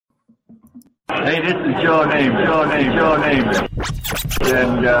Hey, this is your name. And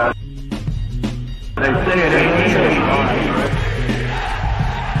they say it ain't easy.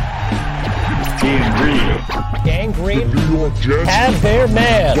 Gang Green New York Jets have their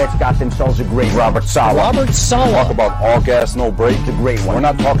man. Jets got themselves a great Robert Saleh. Talk about all gas, no break. The great one. We're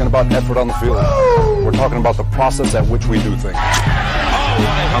not talking about effort on the field. We're talking about the process at which we do things.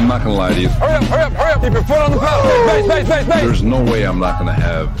 I'm not going to lie to you. Hurry up. Keep your foot on the pedal. Base. There's no way I'm not going to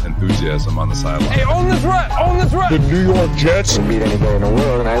have enthusiasm on the sideline. Hey, own this rep. The New York Jets Can beat anybody in the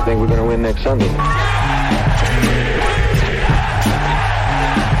world, and I think we're going to win next Sunday.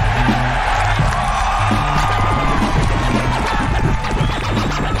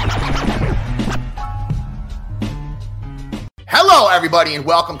 Hello, everybody, and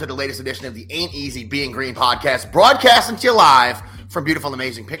welcome to the latest edition of the Ain't Easy Being Green podcast, broadcasting to you live from beautiful,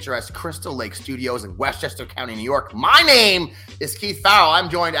 amazing, picturesque Crystal Lake Studios in Westchester County, New York. My name is Keith Farrell. I'm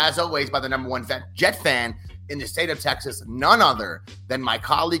joined, as always, by the number one Jet fan in the state of Texas, none other than my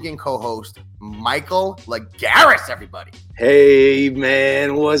colleague and co-host, Michael Lagaris, everybody. Hey,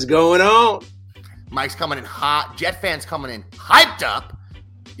 man, what's going on? Mike's coming in hot. Jet fans coming in hyped up.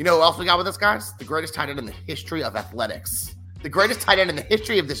 You know who else we got with us, guys? The greatest tight end in the history of athletics. The greatest tight end in the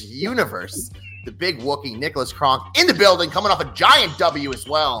history of this universe. The big Wookiee, Nicholas Kronk, in the building, coming off a giant W as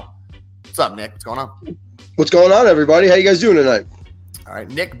well. What's up, Nick? What's going on? What's going on, everybody? How you guys doing tonight? All right,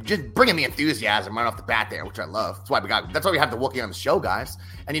 Nick, just bringing the enthusiasm right off the bat there, which I love. That's why we have the Wookiee on the show, guys.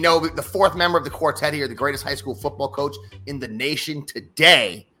 And you know, the fourth member of the quartet here, the greatest high school football coach in the nation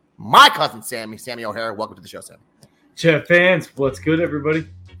today, my cousin Sammy O'Hara. Welcome to the show, Sammy. Jet fans, what's good, everybody?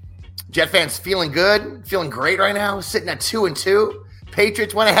 Jet fans feeling good, feeling great right now, sitting at 2-2.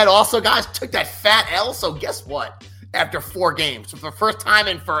 Patriots went ahead also, guys, took that fat L. So guess what? After 4 games, for the first time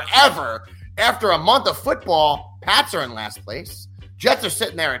in forever, after a month of football, Pats are in last place. Jets are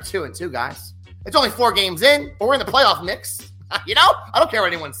sitting there at 2-2, guys. It's only 4 games in, but we're in the playoff mix. You know, I don't care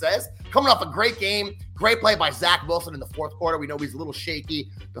what anyone says. Coming off a great game, great play by Zach Wilson in the fourth quarter. We know he's a little shaky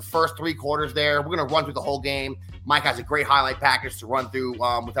the first 3 quarters there. We're going to run through the whole game. Mike has a great highlight package to run through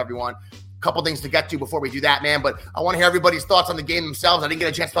with everyone. Couple things to get to before we do that, man. But I want to hear everybody's thoughts on the game themselves. I didn't get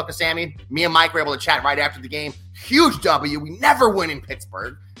a chance to talk to Sammy. Me and Mike were able to chat right after the game. Huge W. We never win in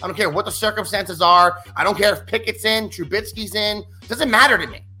Pittsburgh. I don't care what the circumstances are. I don't care if Pickett's in, Trubisky's in. Doesn't matter to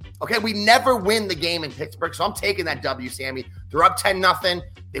me. Okay, we never win the game in Pittsburgh, so I'm taking that W, Sammy. They're up 10-0.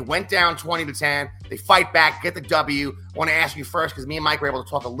 They went down 20-10. They fight back, get the W. I want to ask you first, because me and Mike were able to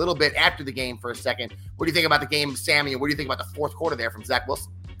talk a little bit after the game for a second. What do you think about the game, Sammy, and what do you think about the fourth quarter there from Zach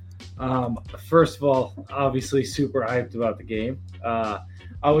Wilson? First of all, obviously super hyped about the game.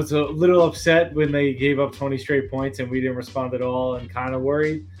 I was a little upset when they gave up 20 straight points and we didn't respond at all and kind of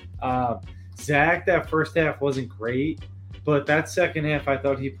worried. Zach, that first half wasn't great, but that second half I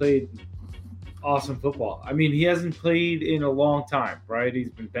thought he played awesome football. I mean, he hasn't played in a long time, right? He's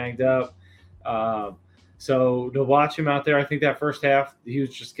been banged up. So to watch him out there, I think that first half he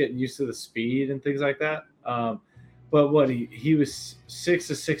was just getting used to the speed and things like that. But what he was 6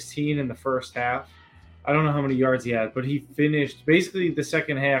 of 16 in the first half. I don't know how many yards he had, but he finished basically the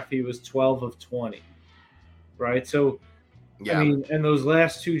second half. He was 12 of 20, right? So, yeah. I mean, and those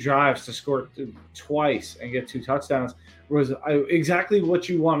last 2 drives to score twice and get 2 touchdowns was exactly what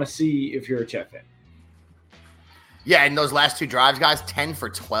you want to see if you're a Jet fan. Yeah, and those last 2 drives, guys, 10 for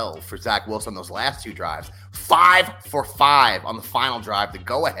 12 for Zach Wilson. Those last 2 drives, 5 for 5 on the final drive, the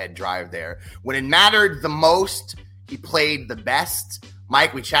go-ahead drive there. When it mattered the most, he played the best.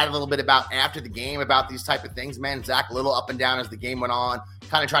 Mike, we chatted a little bit about after the game about these type of things, man. Zach a little up and down as the game went on,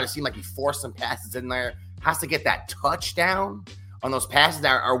 kind of trying to seem like he forced some passes in there. Has to get that touchdown on those passes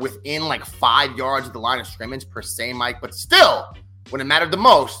that are within like 5 yards of the line of scrimmage per se, Mike. But still, when it mattered the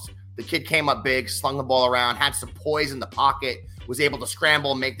most, the kid came up big, slung the ball around, had some poise in the pocket, was able to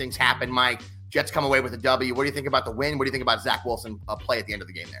scramble and make things happen, Mike. Jets come away with a W. What do you think about the win? What do you think about Zach Wilson play at the end of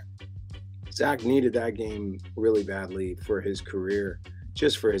the game there? Zach needed that game really badly for his career,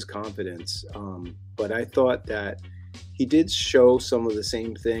 just for his confidence. But I thought that he did show some of the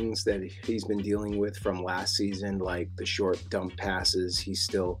same things that he's been dealing with from last season, like the short dump passes. He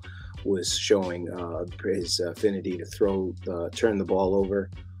still was showing his affinity to turn the ball over.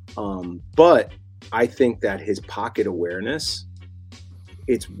 But I think that his pocket awareness,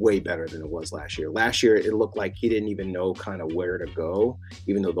 it's way better than it was last year. Last year, it looked like he didn't even know kind of where to go,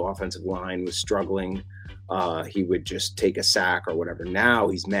 even though the offensive line was struggling. he would just take a sack or whatever. Now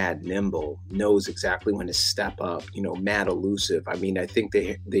he's mad nimble, knows exactly when to step up, mad elusive. I mean, I think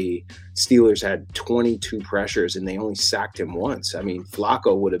the Steelers had 22 pressures and they only sacked him once. I mean,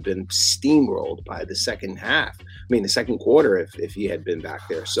 Flacco would have been steamrolled by the second half. The second quarter if he had been back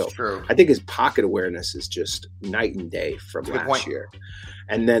there. So True. I think his pocket awareness is just night and day from last year.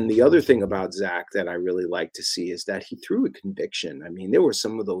 And then the other thing about Zach that I really like to see is that he threw a conviction. I mean, there were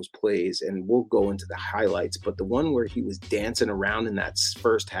some of those plays, and we'll go into the highlights, but the one where he was dancing around in that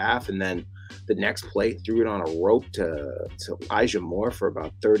first half, and then the next play threw it on a rope to Elijah Moore for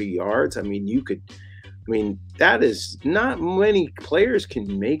about 30 yards. I mean, that is not many players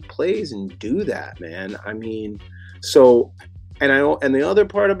can make plays and do that, man. I mean, so, and the other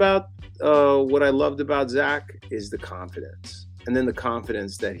part about what I loved about Zach is the confidence. And then the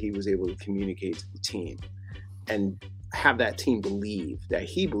confidence that he was able to communicate to the team and have that team believe that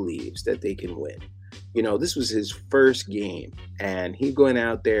he believes that they can win. This was his first game, and he going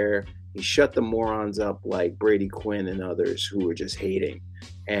out there, he shut the morons up like Brady Quinn and others who were just hating.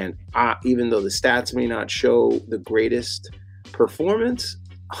 And even though the stats may not show the greatest performance,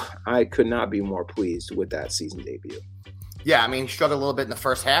 I could not be more pleased with that season debut. Yeah, he struggled a little bit in the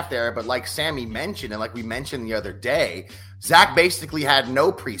first half there, but like Sammy mentioned, and like we mentioned the other day, Zach basically had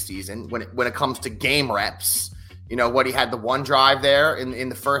no preseason when it comes to game reps. He had the one drive there in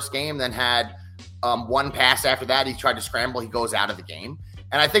the first game, then had one pass after that. He tried to scramble. He goes out of the game.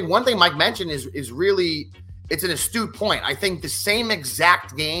 And I think one thing Mike mentioned is really, it's an astute point. I think the same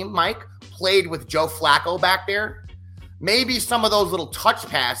exact game, Mike, played with Joe Flacco back there. Maybe some of those little touch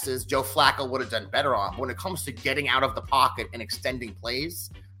passes Joe Flacco would have done better on. When it comes to getting out of the pocket and extending plays,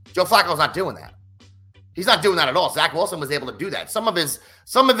 Joe Flacco's not doing that. He's not doing that at all. Zach Wilson was able to do that. Some of his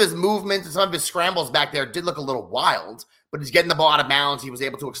movements and some of his scrambles back there did look a little wild, but he's getting the ball out of bounds. He was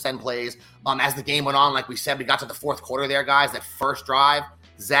able to extend plays. As the game went on, like we said, we got to the fourth quarter there, guys. That first drive,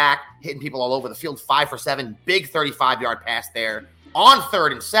 Zach hitting people all over the field, 5 for 7, big 35-yard pass there on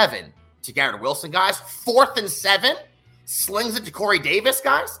 3rd and 7 to Garrett Wilson, guys. 4th and 7. Slings it to Corey Davis,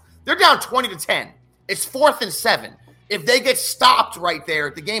 guys. They're down 20-10. It's 4th and 7. If they get stopped right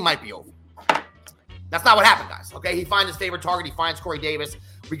there, the game might be over. That's not what happened, guys. Okay, he finds his favorite target. He finds Corey Davis.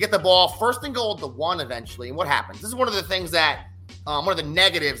 We get the ball 1st and goal at the 1 eventually. And what happens? This is one of the things that, one of the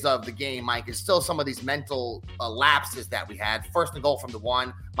negatives of the game, Mike, is still some of these mental lapses that we had. 1st and goal from the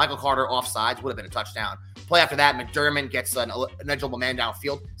 1. Michael Carter offsides. Would have been a touchdown. Play after that, McDermott gets an eligible man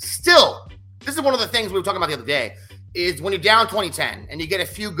downfield. Still, this is one of the things we were talking about the other day, is when you're down 20-10 and you get a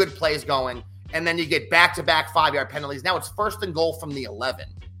few good plays going and then you get back-to-back 5-yard penalties. Now it's 1st and goal from the 11.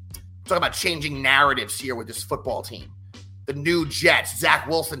 Talking about changing narratives here with this football team. The new Jets, Zach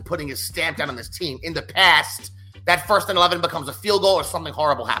Wilson putting his stamp down on this team. In the past, that 1st and 11 becomes a field goal or something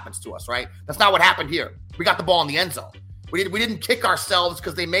horrible happens to us, right? That's not what happened here. We got the ball in the end zone. We didn't kick ourselves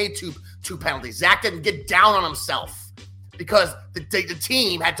because they made two penalties. Zach didn't get down on himself because the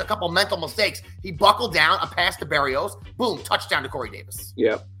team had a couple mental mistakes. He buckled down, a pass to Berrios, boom, touchdown to Corey Davis.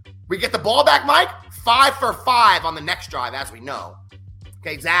 Yep. We get the ball back, Mike, 5 for 5 on the next drive, as we know.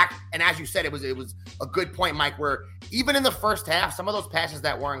 Okay, Zach, and as you said, it was a good point, Mike, where even in the first half, some of those passes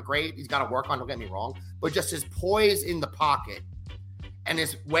that weren't great, he's got to work on, don't get me wrong, but just his poise in the pocket and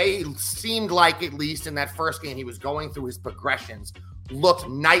his way it seemed like, at least in that first game, he was going through his progressions, looked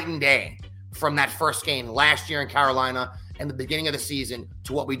night and day from that first game last year in Carolina and the beginning of the season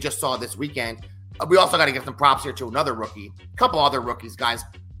to what we just saw this weekend. We also got to give some props here to another rookie, a couple other rookies, guys.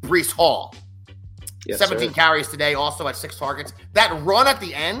 Breece Hall. Yes, 17 sir. Carries today, also at 6 targets. That run at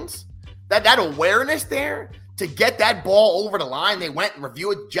the end, that awareness there to get that ball over the line. They went and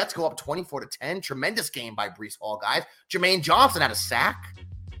reviewed it. Jets go up 24-10. Tremendous game by Breece Hall, guys. Jermaine Johnson had a sack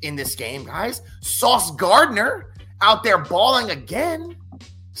in this game, guys. Sauce Gardner out there balling again.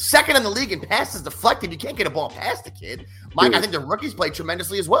 2nd in the league in passes deflected. You can't get a ball past the kid. Mike, dude, I think the rookies played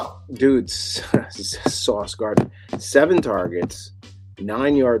tremendously as well. Dude, Sauce Gardner. 7 targets,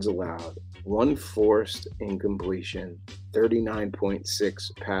 9 yards allowed. 1 forced incompletion,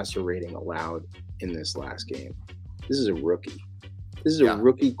 39.6 passer rating allowed in this last game. This is a rookie. This is a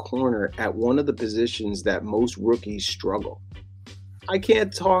rookie corner at one of the positions that most rookies struggle. I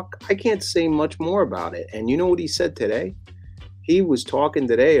can't say much more about it. And you know what he said today? He was talking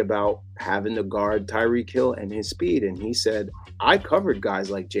today about having to guard Tyreek Hill and his speed. And he said, I covered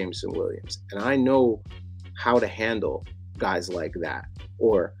guys like Jameson Williams, and I know how to handle guys like that.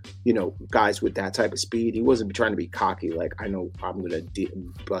 Or, guys with that type of speed. He wasn't trying to be cocky, like, I know I'm going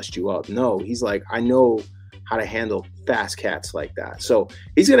to bust you up. No, he's like, I know how to handle fast cats like that. So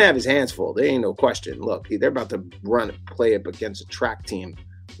he's going to have his hands full. There ain't no question. Look, they're about to play up against a track team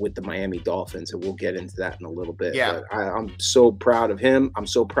with the Miami Dolphins, and we'll get into that in a little bit. Yeah. But I'm so proud of him. I'm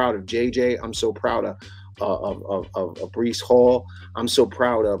so proud of JJ. I'm so proud of Breece Hall. I'm so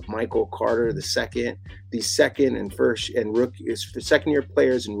proud of Michael Carter II. These second and first and rookies, second year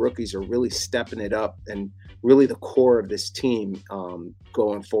players and rookies are really stepping it up and really the core of this team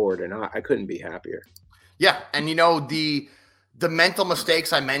going forward. And I couldn't be happier. Yeah. And the mental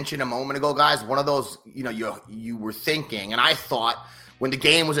mistakes I mentioned a moment ago, guys, one of those, you were thinking, and I thought when the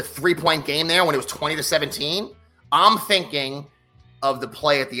game was a 3-point game there, when it was 20-17, I'm thinking of the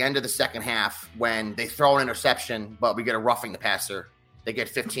play at the end of the second half when they throw an interception, but we get a roughing the passer. They get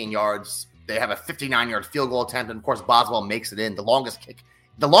 15 yards. They have a 59-yard field goal attempt, and of course Boswell makes it in. The longest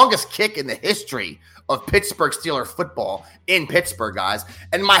kick in the history of Pittsburgh Steelers football in Pittsburgh, guys.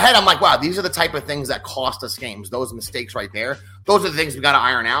 And in my head, I'm like, wow, these are the type of things that cost us games. Those mistakes right there. Those are the things we got to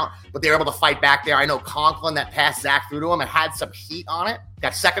iron out. But they were able to fight back there. I know Conklin, that pass Zach threw to him, it had some heat on it.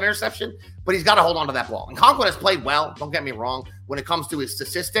 That second interception, but he's got to hold on to that ball. And Conklin has played well. Don't get me wrong. When it comes to his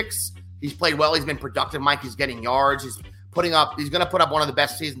statistics, he's played well. He's been productive, Mike. He's getting yards. He's going to put up one of the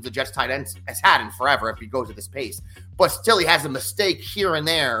best seasons the Jets tight ends has had in forever if he goes at this pace. But still, he has a mistake here and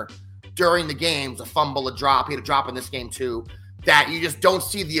there during the games, a fumble, a drop. He had a drop in this game too, that you just don't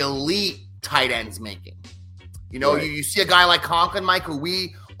see the elite tight ends making. Right. You see a guy like Conklin, Mike, who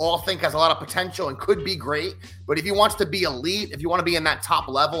we all think has a lot of potential and could be great. But if he wants to be elite, if you want to be in that top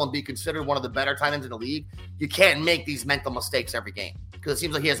level and be considered one of the better tight ends in the league, you can't make these mental mistakes every game. Because it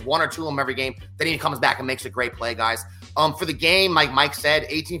seems like he has one or two of them every game. Then he comes back and makes a great play, guys. For the game, like Mike said,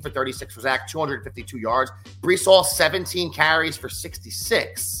 18 for 36 for Zach, 252 yards. Breece Hall, 17 carries for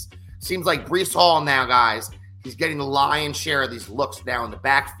 66. Seems like Breece Hall now, guys, he's getting the lion's share of these looks now in the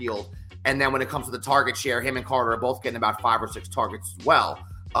backfield. And then when it comes to the target share, him and Carter are both getting about 5 or 6 targets as well.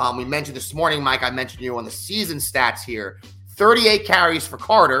 We mentioned this morning, Mike, I mentioned you on the season stats here. 38 carries for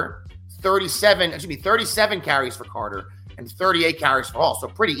Carter, 37 carries for Carter, and 38 carries for Hall. So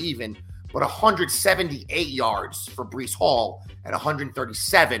pretty even, but 178 yards for Breece Hall and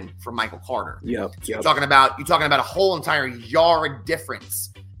 137 for Michael Carter. Yep. So you're talking about a whole entire yard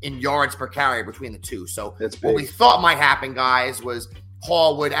difference in yards per carry between the two. So what we thought might happen, guys, was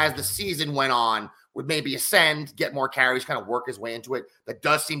Hall would, as the season went on, would maybe ascend, get more carries, kind of work his way into it. That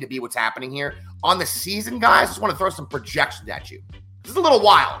does seem to be what's happening here. On the season, guys, I just want to throw some projections at you. This is a little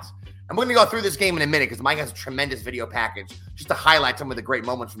wild. I'm going to go through this game in a minute because Mike has a tremendous video package just to highlight some of the great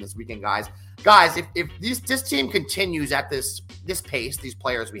moments from this weekend, guys. Guys, if this team continues at this pace, these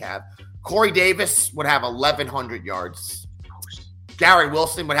players we have, Corey Davis would have 1,100 yards. Garrett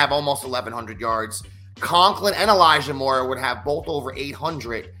Wilson would have almost 1,100 yards. Conklin and Elijah Moore would have both over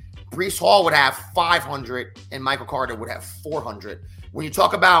 800. Breece Hall would have 500, and Michael Carter would have 400. When you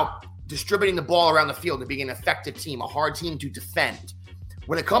talk about distributing the ball around the field and being an effective team, a hard team to defend,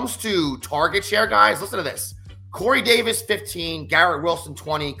 when it comes to target share, guys, listen to this. Corey Davis, 15, Garrett Wilson,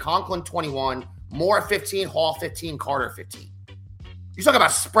 20, Conklin, 21, Moore, 15, Hall, 15, Carter, 15. You talk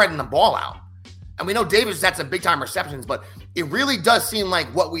about spreading the ball out. And we know Davis has had some big-time receptions, but it really does seem like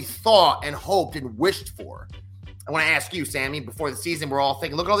what we thought and hoped and wished for. I want to ask you, Sammy, before the season, we're all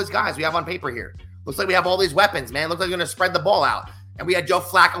thinking, look at all these guys we have on paper here. Looks like we have all these weapons, man. Looks like we're going to spread the ball out. And we had Joe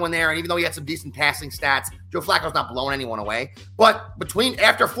Flacco in there, and even though he had some decent passing stats, Joe Flacco's not blowing anyone away. But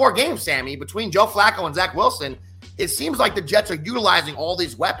after 4 games, Sammy, between Joe Flacco and Zach Wilson, it seems like the Jets are utilizing all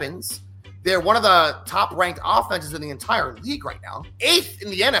these weapons. They're one of the top-ranked offenses in the entire league right now. 8th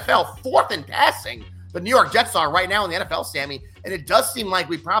in the NFL, 4th in passing. The New York Jets are right now in the NFL, Sammy. And it does seem like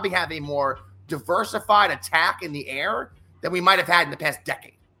we probably have a more diversified attack in the air than we might have had in the past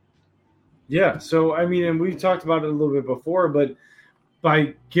decade. Yeah, so, I mean, and we've talked about it a little bit before, but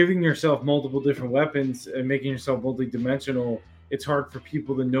by giving yourself multiple different weapons and making yourself multidimensional, it's hard for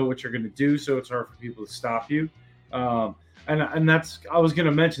people to know what you're going to do, so it's hard for people to stop you. And that's – I was going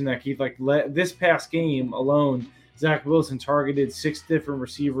to mention that, Keith. Like, this past game alone, Zach Wilson targeted 6 different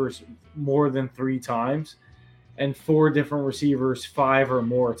receivers more than 3 times and 4 different receivers 5 or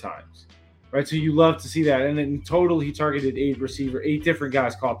more times. Right, so you love to see that. And in total, he targeted 8 different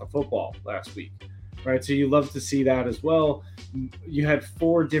guys caught the football last week. Right, so you love to see that as well. You had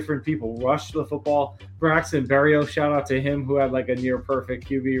 4 different people rush the football. Braxton Berrios, shout out to him, who had like a near perfect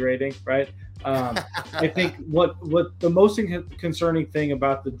QB rating, right? I think what the most concerning thing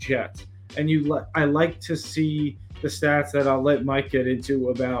about the Jets, and I like to see the stats that I'll let Mike get into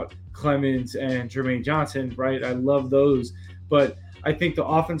about Clemens and Jermaine Johnson, right? I love those, but I think the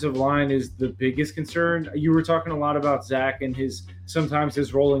offensive line is the biggest concern. You were talking a lot about Zach and sometimes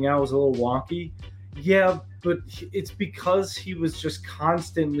his rolling out was a little wonky. Yeah, but it's because he was just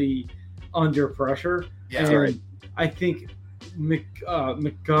constantly under pressure. Yeah, and right. I think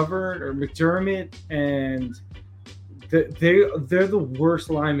McGovern or McDermott, and they're the worst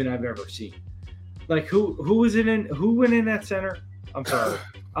linemen I've ever seen. Like who went in that center? I'm sorry.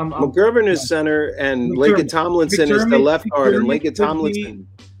 McGovern is center, and Laken Tomlinson is the left guard, and Laken Tomlinson.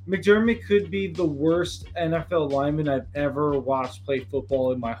 McDermott could be the worst NFL lineman I've ever watched play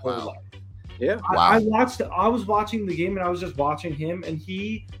football in my whole life. Yeah, I was watching the game, and I was just watching him, and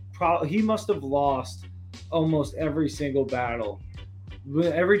he must have lost almost every single battle.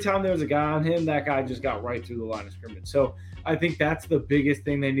 Every time there was a guy on him, that guy just got right through the line of scrimmage. So I think that's the biggest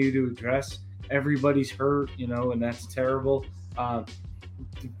thing they need to address. Everybody's hurt, and that's terrible.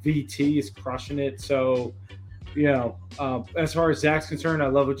 VT is crushing it. So, as far as Zach's concerned, I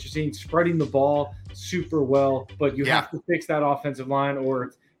love what you're seeing. Spreading the ball super well, but you have to fix that offensive line,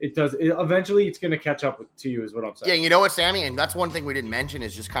 or eventually it's going to catch up to you, is what I'm saying. Yeah, you know what, Sammy? And that's one thing we didn't mention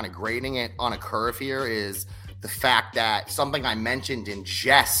is just kind of grading it on a curve here is the fact that something I mentioned in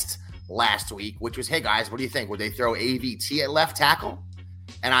jest last week, which was, hey, guys, what do you think? Would they throw AVT at left tackle?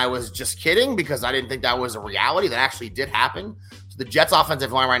 And I was just kidding because I didn't think that was a reality. That actually did happen. So the Jets'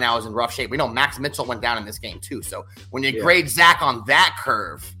 offensive line right now is in rough shape. We know Max Mitchell went down in this game too. So when you grade Zach on that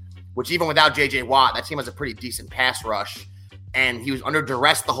curve, which even without J.J. Watt, that team has a pretty decent pass rush, and he was under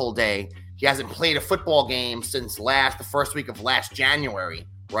duress the whole day. He hasn't played a football game since the first week of last January,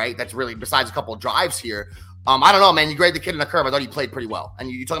 right? That's really, besides a couple of drives here. I don't know, man. You grade the kid in the curve. I thought he played pretty well. And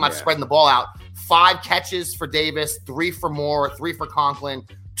you're talking about spreading the ball out. 5 catches for Davis, 3 for Moore, 3 for Conklin,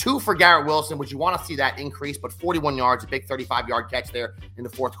 2 for Garrett Wilson, which you want to see that increase, but 41 yards, a big 35-yard catch there in the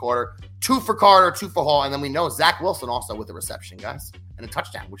fourth quarter. 2 for Carter, 2 for Hall, and then we know Zach Wilson also with a reception, guys, and a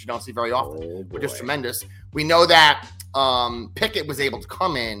touchdown, which you don't see very often, which is tremendous. We know that Pickett was able to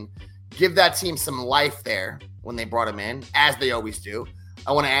come in, give that team some life there when they brought him in, as they always do.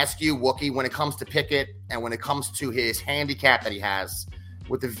 I want to ask you, Wookie, when it comes to Pickett and when it comes to his handicap that he has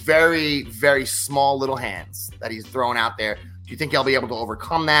with the very, very small little hands that he's throwing out there, do you think he'll be able to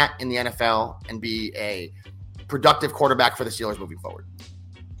overcome that in the NFL and be a productive quarterback for the Steelers moving forward?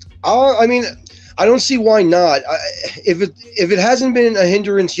 I mean, I don't see why not. If it hasn't been a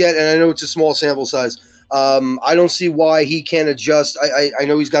hindrance yet, and I know it's a small sample size, I don't see why he can't adjust. I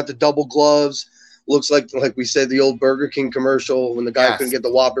know he's got the double gloves. Looks like we said, the old Burger King commercial when the guy couldn't get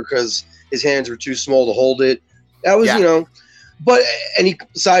the Whopper because his hands were too small to hold it. That was, but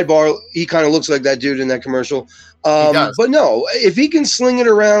he kind of looks like that dude in that commercial. But no, if he can sling it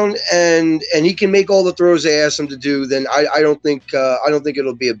around and he can make all the throws they ask him to do, then I don't think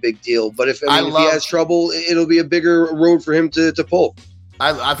it'll be a big deal. But if he has trouble, it'll be a bigger road for him to pull.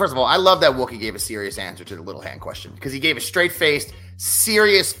 First of all, I love that Wookie gave a serious answer to the little hand question because he gave a straight-faced,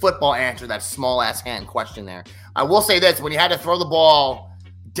 serious football answer to that small-ass hand question there. I will say this. When you had to throw the ball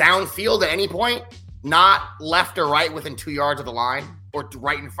downfield at any point, not left or right within 2 yards of the line or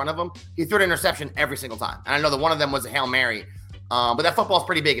right in front of him, he threw an interception every single time. And I know that one of them was a Hail Mary, but that football's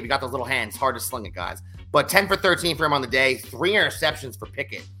pretty big. If you got those little hands, hard to sling it, guys. But 10 for 13 for him on the day, 3 interceptions for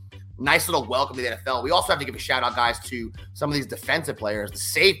Pickett. Nice little welcome to the NFL. We also have to give a shout-out, guys, to some of these defensive players, the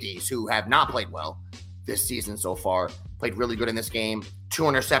safeties who have not played well this season so far. Played really good in this game. 2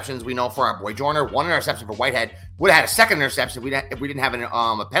 interceptions, we know, for our boy Joyner. 1 interception for Whitehead. Would have had a second interception if we didn't have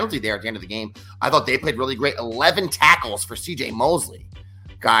a penalty there at the end of the game. I thought they played really great. 11 tackles for C.J. Mosley,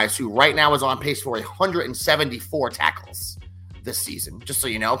 guys, who right now is on pace for 174 tackles this season. Just so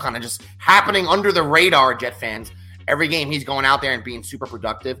you know, kind of just happening under the radar, Jet fans. Every game he's going out there and being super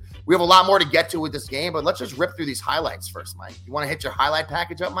productive. We have a lot more to get to with this game, but let's just rip through these highlights first, Mike. You want to hit your highlight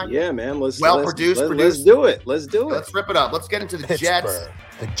package up, Mike? Yeah, man. Let's do it. Let's do it. Let's rip it up. Let's get into the Jets.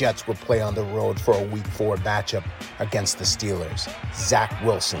 The Jets will play on the road for a Week 4 matchup against the Steelers. Zach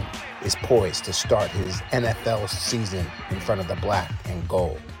Wilson is poised to start his NFL season in front of the black and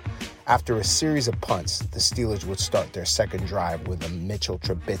gold. After a series of punts, the Steelers would start their second drive with a Mitchell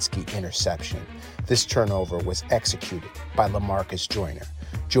Trubisky interception. This turnover was executed by LaMarcus Joyner.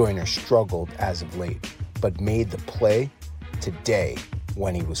 Joyner struggled as of late, but made the play today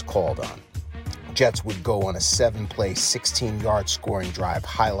when he was called on. Jets would go on a 7-play, 16-yard scoring drive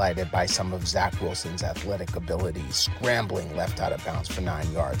highlighted by some of Zach Wilson's athletic abilities, scrambling left out of bounds for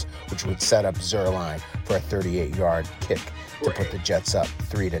 9 yards, which would set up Zuerlein for a 38-yard kick to put the Jets up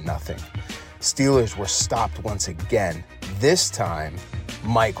 3-0. Steelers were stopped once again, this time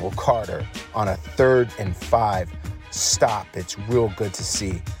Michael Carter on a 3rd and 5 stop. It's real good to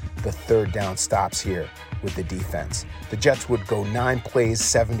see the third down stops here with the defense. The Jets would go 9 plays,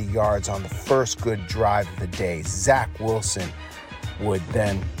 70 yards on the first good drive of the day. Zach Wilson would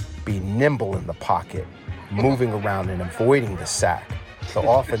then be nimble in the pocket, moving around and avoiding the sack. The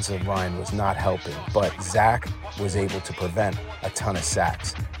offensive line was not helping, but Zach was able to prevent a ton of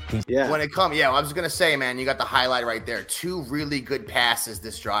sacks. When it comes, I was going to say, man, you got the highlight right there. 2 really good passes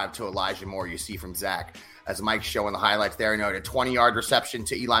this drive to Elijah Moore you see from Zach. As Mike's showing the highlights there, a 20-yard reception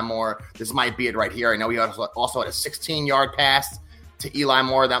to Eli Moore. This might be it right here. I know he also had a 16-yard pass to Eli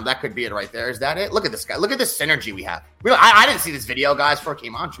Moore. That could be it right there. Is that it? Look at this guy. Look at this synergy we have. I didn't see this video, guys, before it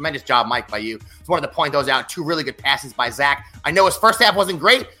came on. Tremendous job, Mike, by you. Just wanted to point those out. 2 really good passes by Zach. I know his first half wasn't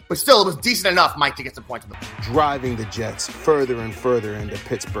great, but still it was decent enough, Mike, to get some points. Driving the Jets further and further into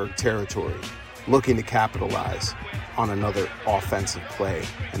Pittsburgh territory, looking to capitalize on another offensive play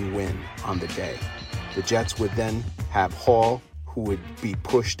and win on the day. The Jets would then have Hall, who would be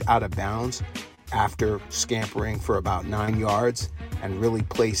pushed out of bounds after scampering for about 9 yards and really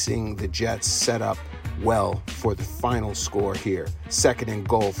placing the Jets set up well for the final score here. 2nd and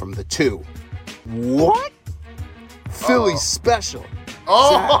goal from the 2. What? Philly special. Zach,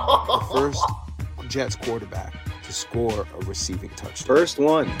 the first Jets quarterback to score a receiving touchdown. First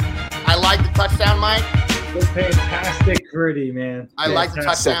one. I like the touchdown, Mike. It's fantastic gritty, man. I like the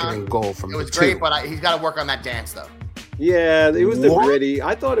touchdown. 2nd and goal from the 2. It was great, but he's got to work on that dance, though. Yeah, it was the gritty.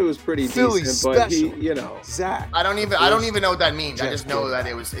 I thought it was pretty Philly decent, but special. Zach. I don't even know what that means. I just know that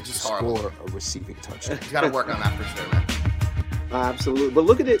it's just horrible. Score a receiving touchdown. He's got to work on that for sure, man. Absolutely. But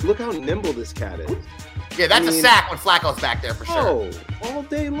look at it. Look how nimble this cat is. Yeah, that's a sack when Flacco's back there for sure. Oh, all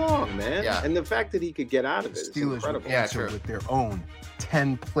day long, man. Yeah. And the fact that he could get out of it is incredible. Would answer with their own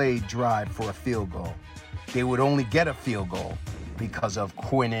 10-play drive for a field goal. They would only get a field goal because of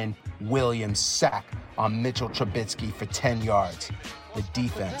Quinnen Williams' sack on Mitchell Trubisky for 10 yards. The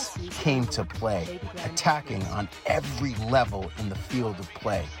defense came to play, attacking on every level in the field of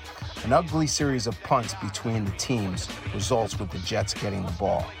play. An ugly series of punts between the teams results with the Jets getting the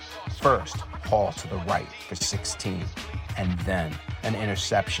ball. First, Hall to the right for 16, and then an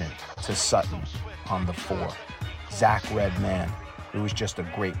interception to Sutton on the 4. Zach read man. It was just a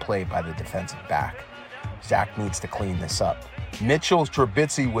great play by the defensive back. Zach needs to clean this up. Mitchell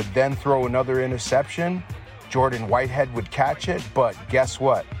Trubisky would then throw another interception. Jordan Whitehead would catch it, but guess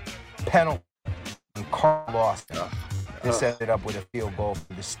what? Penalty. And Carr lost it. This ended up with a field goal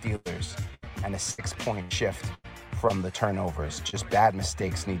for the Steelers and a 6-point shift from the turnovers. Just bad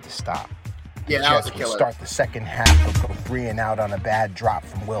mistakes need to stop. Yeah, that was a killer. Start the second half with go 3 and out on a bad drop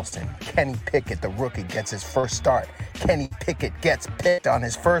from Wilson. Kenny Pickett, the rookie, gets his first start. Kenny Pickett gets picked on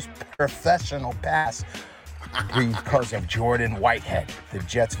his first professional pass because of Jordan Whitehead. The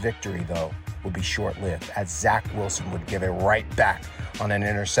Jets' victory, though, would be short-lived as Zach Wilson would give it right back on an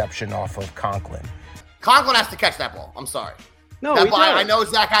interception off of Conklin. Conklin has to catch that ball. I'm sorry. No, that ball, I know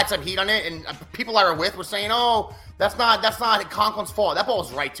Zach had some heat on it, and people I were with were saying, "Oh, that's not Conklin's fault. That ball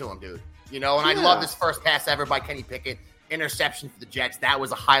was right to him, dude." And I love this first pass ever by Kenny Pickett, interception for the Jets. That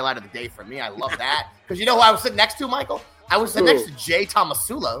was a highlight of the day for me. I love that because you know who I was sitting next to, Michael? I was sitting next to Jay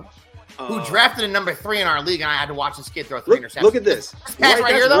Tomasulo, who drafted in number 3 in our league, and I had to watch this kid throw 3 interceptions. Look at this. This pass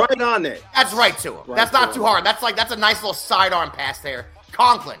right here, though. Right on it. That's right to him. That's not too hard. That's a nice little sidearm pass there.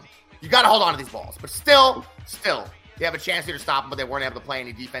 Conklin, you got to hold on to these balls, but still, they have a chance here to stop them, but they weren't able to play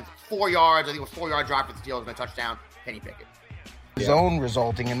any defense. 4 yards. I think it was 4-yard drive for the Steelers and a touchdown. Kenny Pickett. Zone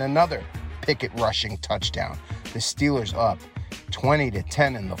resulting in another Pickett rushing touchdown. The Steelers up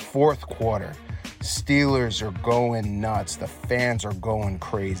 20-10 in the 4th quarter. Steelers are going nuts. The fans are going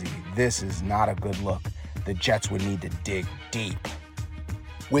crazy. This is not a good look. The Jets would need to dig deep.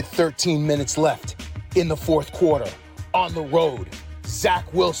 With 13 minutes left in the 4th quarter, on the road,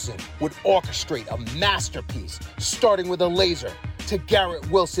 Zach Wilson would orchestrate a masterpiece, starting with a laser to Garrett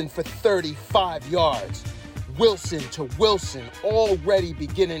Wilson for 35 yards. Wilson to Wilson, already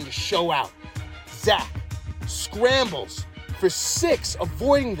beginning to show out. Zach scrambles for 6,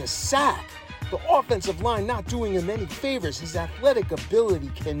 avoiding the sack. The offensive line not doing him any favors. His athletic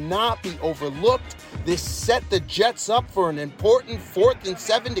ability cannot be overlooked. This set the Jets up for an important 4th and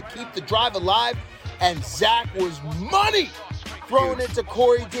 7 to keep the drive alive. And Zach was money. Throwing it to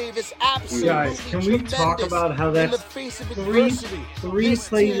Corey Davis, absolutely. Guys, can we talk about how that's three plays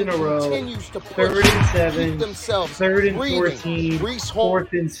in a row, 3rd and 7, 3rd and 14,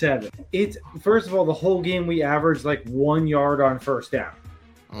 4th and 7. It's, first of all, the whole game we averaged like 1 yard on first down.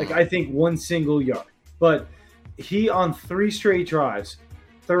 I think 1 single yard. But he on 3 straight drives,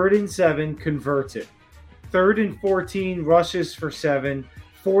 3rd and 7 converts it. 3rd and 14 rushes for 7.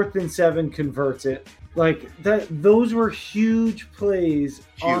 4th and 7 converts it. Like that, those were huge plays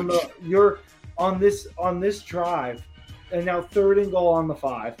on this drive, and now 3rd and goal on the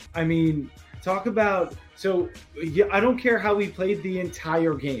 5. I mean, talk about I don't care how he played the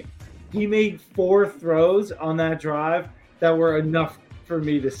entire game. He made 4 throws on that drive that were enough for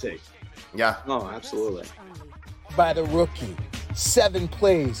me to see. Yeah. Oh, absolutely. By the rookie. 7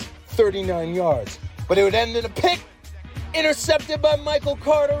 plays, 39 yards. But it would end in a pick. Intercepted by Michael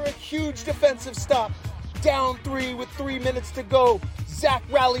Carter, a huge defensive stop. Down 3 with 3 minutes to go. Zach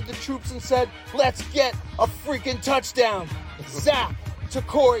rallied the troops and said, let's get a freaking touchdown. Zach to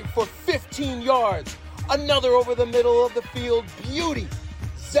Corey for 15 yards. Another over the middle of the field. Beauty.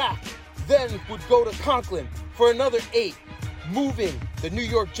 Zach then would go to Conklin for another 8, moving the New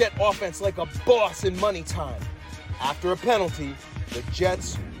York Jet offense like a boss in money time. After a penalty, the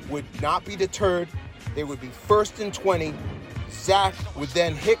Jets would not be deterred. They would be 1st and 20. Zach would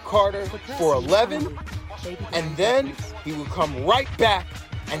then hit Carter for 11, and then he would come right back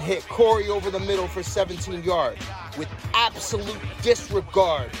and hit Corey over the middle for 17 yards with absolute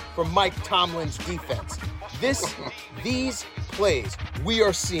disregard for Mike Tomlin's defense. These plays we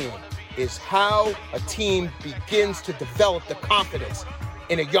are seeing is how a team begins to develop the confidence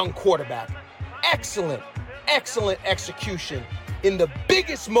in a young quarterback. Excellent execution in the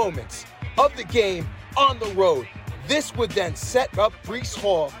biggest moments of the game on the road. This would then set up Breece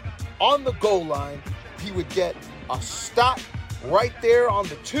Hall on the goal line. He would get a stop right there on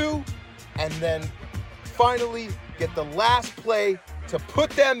the 2, and then finally get the last play to put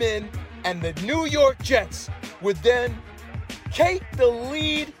them in, and the New York Jets would then take the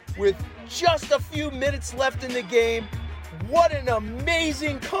lead with just a few minutes left in the game. What an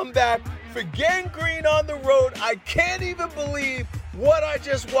amazing comeback for Gang Green on the road. I can't even believe what I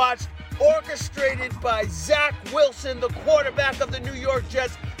just watched, orchestrated by Zach Wilson, the quarterback of the New York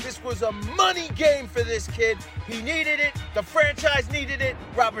Jets. This was a money game for this kid. He needed it. The franchise needed it.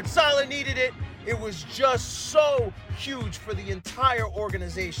 Robert Saleh needed it. It was just so huge for the entire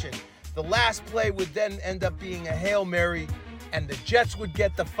organization. The last play would then end up being a Hail Mary, and the Jets would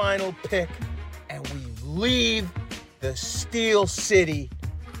get the final pick, and we leave the Steel City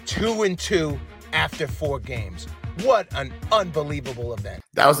 2-2 after 4 games. What an unbelievable event.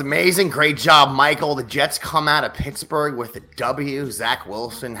 That was amazing. Great job, Michael. The Jets come out of Pittsburgh with a W. Zach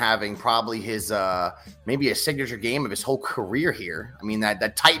Wilson having probably his maybe a signature game of his whole career here. I mean,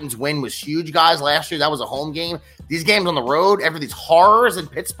 that Titans win was huge, guys, last year. That was a home game. These games on the road, these horrors in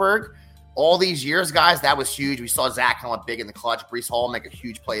Pittsburgh, all these years, guys, that was huge. We saw Zach come up big in the clutch. Breece Hall make a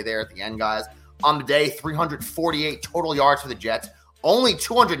huge play there at the end, guys. On the day, 348 total yards for the Jets. Only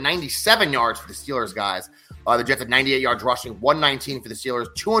 297 yards for the Steelers, guys. The Jets had 98 yards rushing, 119 for the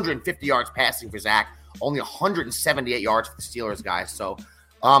Steelers, 250 yards passing for Zach, only 178 yards for the Steelers, guys. So,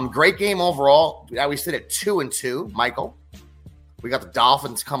 great game overall. We sit at 2-2, Michael. We got the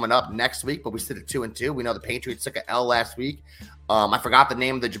Dolphins coming up next week, but we sit at 2-2. We know the Patriots took an L last week. I forgot the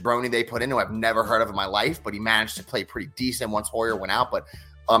name of the jabroni they put in, who I've never heard of in my life, but he managed to play pretty decent once Hoyer went out, but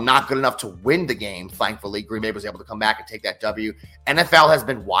not good enough to win the game, thankfully. Green Bay was able to come back and take that W. NFL has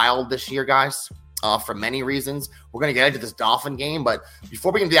been wild this year, guys, for many reasons. We're going to get into this Dolphin game, but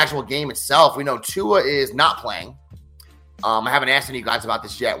before we get into the actual game itself, we know Tua is not playing. I haven't asked any of you guys about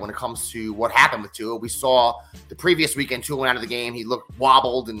this yet when it comes to what happened with Tua. We saw the previous weekend Tua went out of the game. He looked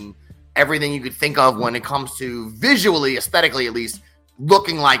wobbled and everything you could think of when it comes to visually, aesthetically at least,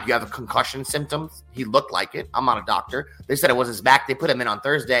 looking like you have concussion symptoms. He looked like it. I'm not a doctor. They said it was his back. They put him in on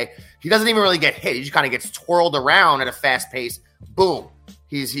Thursday. He doesn't even really get hit. He just kind of gets twirled around at a fast pace. Boom.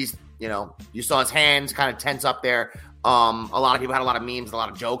 He's you saw his hands kind of tense up there. A lot of people had a lot of memes, a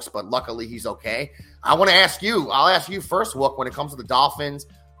lot of jokes, but luckily he's okay. I want to ask you, I'll ask you first, Wook, when it comes to the Dolphins,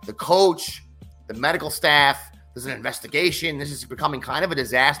 the coach, the medical staff, there's an investigation. This is becoming kind of a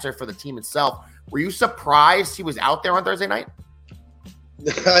disaster for the team itself. Were you surprised he was out there on Thursday night?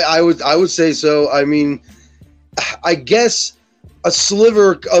 I would say so. I mean, I guess a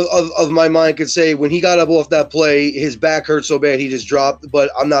sliver of my mind could say when he got up off that play, his back hurt so bad he just dropped,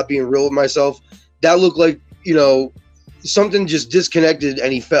 but I'm not being real with myself. That looked like, something just disconnected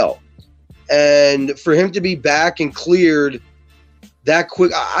and he fell. And for him to be back and cleared that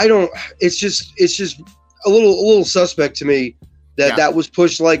quick, it's just a little suspect to me that was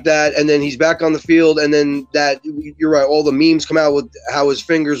pushed like that, and then he's back on the field, and then that, you're right, all the memes come out with how his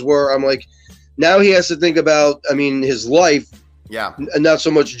fingers were. I'm like, now he has to think about, his life, and not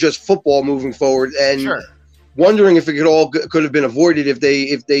so much just football moving forward, and wondering if it could have been avoided if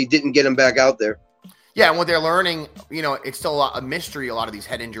they didn't get him back out there. Yeah, and what they're learning, it's still a mystery, a lot of these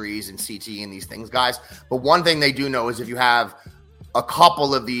head injuries and CT and these things, guys. But one thing they do know is if you have a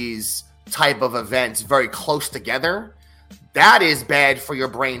couple of these type of events very close together, that is bad for your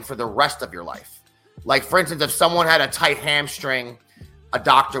brain for the rest of your life. Like, for instance, if someone had a tight hamstring, a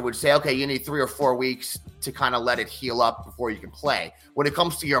doctor would say, okay, you need 3 or 4 weeks to kind of let it heal up before you can play. When it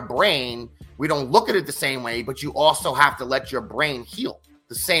comes to your brain, we don't look at it the same way, but you also have to let your brain heal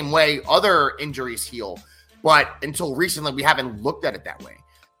the same way other injuries heal. But until recently, we haven't looked at it that way.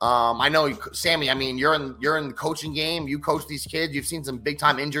 I know, Sammy, I mean, you're in the coaching game. You coach these kids. You've seen some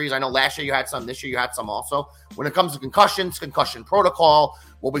big-time injuries. I know last year you had some. This year you had some also. When it comes to concussions, concussion protocol,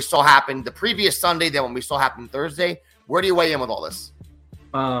 what we saw happen the previous Sunday, then when we saw happen Thursday, where do you weigh in with all this?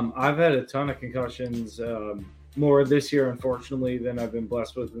 I've had a ton of concussions, more this year, unfortunately, than I've been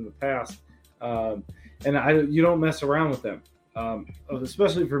blessed with in the past. And you don't mess around with them.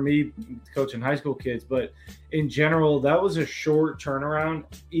 Especially for me coaching high school kids, but in general, that was a short turnaround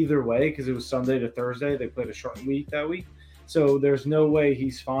either way because it was Sunday to Thursday. They played a short week that week. So there's no way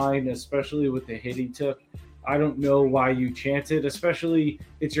he's fine, especially with the hit he took. I don't know why you chance it, especially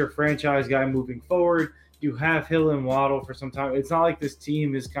it's your franchise guy moving forward. You have Hill and Waddle for some time. It's not like this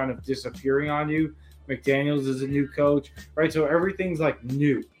team is kind of disappearing on you. McDaniels is a new coach, right? So everything's like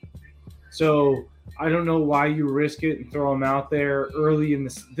new. So I don't know why you risk it and throw him out there early in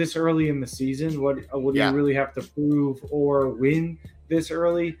this early in the season. What do you really have to prove or win this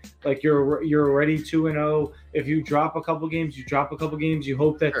early? Like you're already 2-0. If you drop a couple games, you drop a couple games. You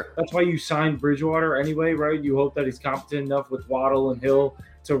hope that that's why you signed Bridgewater anyway, right? You hope that he's competent enough with Waddle and Hill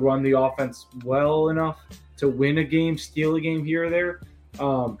to run the offense well enough to win a game, steal a game here or there.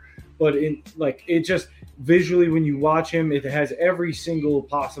 But it just visually when you watch him, it has every single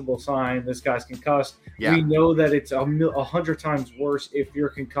possible sign this guy's concussed. Yeah. We know that it's 100 times worse if you're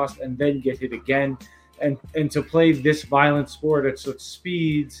concussed and then get hit again. And to play this violent sport at such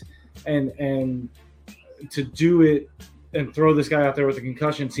speeds and to do it and throw this guy out there with a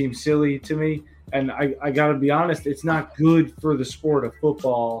concussion seems silly to me. And I got to be honest, it's not good for the sport of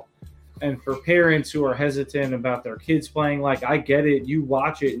football. And for parents who are hesitant about their kids playing, like, I get it. You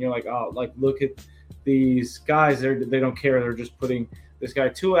watch it and you're like, oh, like, look at these guys. They don't care. They're just putting this guy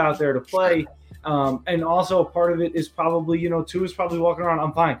Tua out there to play. And also a part of it is probably, Tua's probably walking around,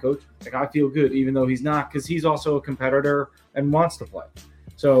 I'm fine, coach. Like, I feel good, even though he's not, because he's also a competitor and wants to play.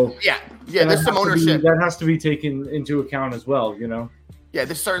 So yeah, there's some ownership. That has to be taken into account as well, Yeah,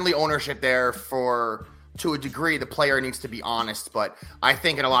 there's certainly ownership there to a degree. The player needs to be honest, but I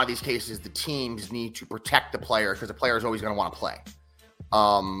think in a lot of these cases, the teams need to protect the player because the player is always going to want to play.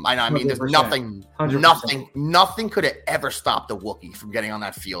 I mean, there's 100%. nothing could have ever stopped the Wookiee from getting on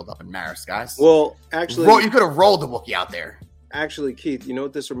that field up in Marist, guys. Well, actually, you could have rolled the Wookiee out there. Actually, Keith, you know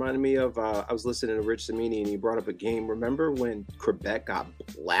what this reminded me of? I was listening to Rich Cimini and he brought up a game. Remember when Quebec got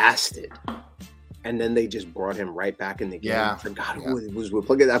blasted? And then they just brought him right back in the game. Yeah. I forgot who it was. We'll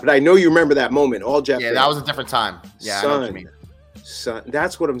look at that. But I know you remember that moment. All Jeff. Yeah, that was a different time. Yeah, I know what you mean. Son,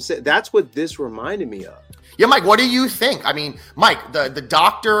 that's what I'm saying. That's what this reminded me of. Yeah, Mike, what do you think? I mean, Mike, the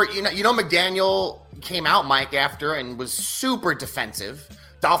doctor, McDaniel came out, Mike, after and was super defensive.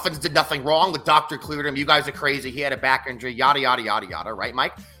 Dolphins did nothing wrong. The doctor cleared him. You guys are crazy. He had a back injury, yada, yada, yada, yada, right,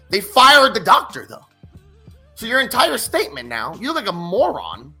 Mike? They fired the doctor, though. So your entire statement now, you look like a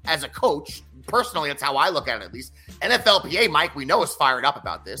moron as a coach. Personally, that's how I look at it, at least. NFLPA, Mike, we know is fired up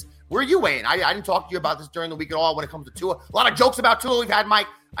about this. Where are you weighing? I didn't talk to you about this during the week at all when it comes to Tua. A lot of jokes about Tua we've had, Mike.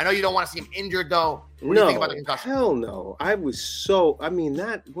 I know you don't want to see him injured, though. What do you think about the concussion? Hell no.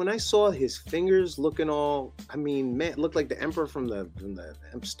 That when I saw his fingers looking all, man, looked like the Emperor from the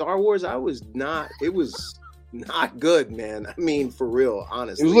Star Wars. It was not good, man. I mean, for real,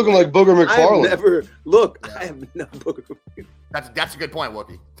 honestly. He was looking like Booger McFarlane. I have no Booger. That's a good point,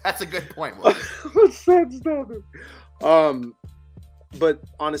 Wookie. That's a good point, Wookie. But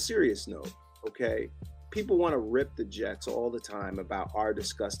on a serious note, okay, people want to rip the Jets all the time about our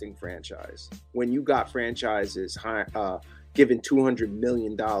disgusting franchise. When you got franchises giving $200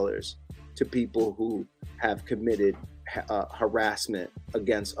 million to people who have committed harassment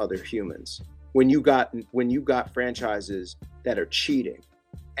against other humans. When you got franchises that are cheating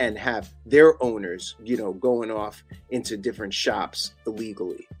and have their owners, going off into different shops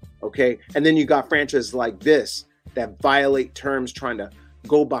illegally, okay? And then you got franchises like this that violate terms, trying to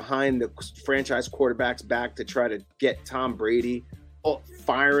go behind the franchise quarterback's back to try to get Tom Brady,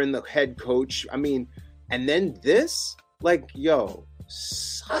 firing the head coach. I mean, and then this,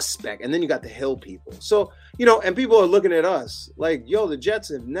 suspect. And then you got the Hill people. So, and people are looking at us like, the Jets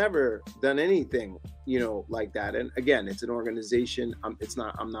have never done anything, like that. And again, it's an organization. I'm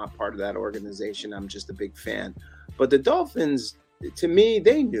not part of that organization. I'm just a big fan. But the Dolphins, to me,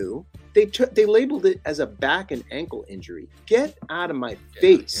 they knew. They labeled it as a back and ankle injury. Get out of my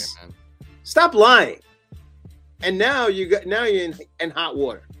face. Yeah, stop lying. And now you're in hot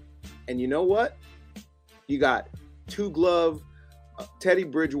water. And you know what? You got two glove Teddy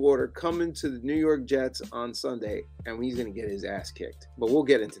Bridgewater coming to the New York Jets on Sunday, and he's going to get his ass kicked. But we'll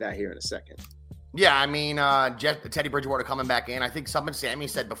get into that here in a second. Yeah, I mean, Teddy Bridgewater coming back in. I think something Sammy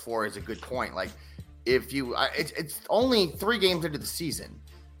said before is a good point. Like, if you, it's only 3 games into the season,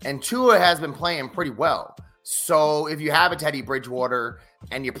 and Tua has been playing pretty well. So if you have a Teddy Bridgewater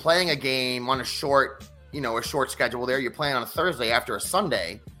and you're playing a game on a short schedule there, you're playing on a Thursday after a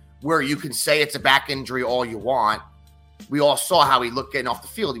Sunday, where you can say it's a back injury all you want. We all saw how he looked getting off the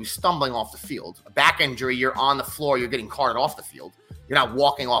field. He was stumbling off the field. A back injury, you're on the floor, you're getting carted off the field. You're not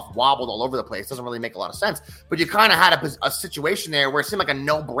walking off wobbled all over the place. Doesn't really make a lot of sense. But you kind of had a situation there where it seemed like a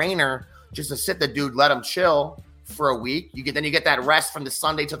no-brainer just to sit the dude, let him chill for a week. You get that rest from the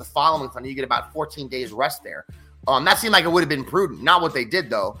Sunday to the following Sunday. You get about 14 days rest there. That seemed like it would have been prudent. Not what they did,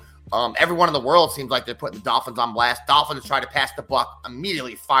 though. Everyone in the world seems like they're putting the Dolphins on blast. Dolphins try to pass the buck,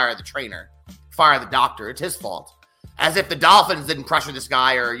 immediately fire the trainer, fire the doctor. It's his fault. As if the Dolphins didn't pressure this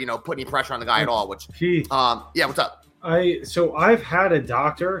guy or, put any pressure on the guy at all, which, yeah, what's up? I've had a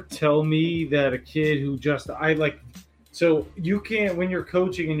doctor tell me that a kid who so you can't, when you're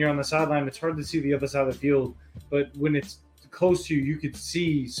coaching and you're on the sideline, it's hard to see the other side of the field, but when it's close to you, you could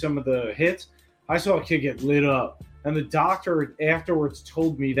see some of the hits. I saw a kid get lit up, and the doctor afterwards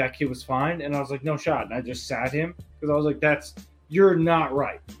told me that kid was fine, and I was like, no shot, and I just sat him, because I was like, you're not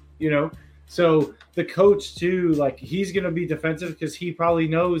right, So the coach, too, like, he's going to be defensive because he probably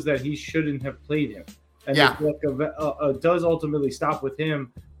knows that he shouldn't have played him. And it does ultimately stop with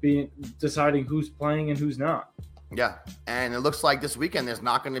him deciding who's playing and who's not. Yeah, and it looks like this weekend Tua's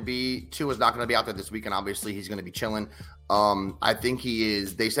not going to be out there this weekend. Obviously, he's going to be chilling. I think he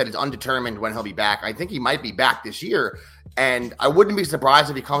is. They said it's undetermined when he'll be back. I think he might be back this year, and I wouldn't be surprised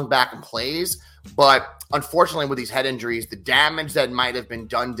if he comes back and plays. But unfortunately, with these head injuries, the damage that might have been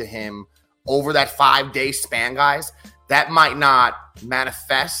done to him over that 5-day span, guys, that might not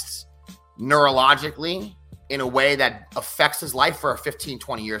manifest neurologically in a way that affects his life for 15,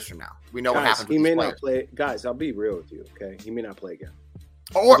 20 years from now. We know what happens. He may not play. Guys, I'll be real with you, okay? He may not play again.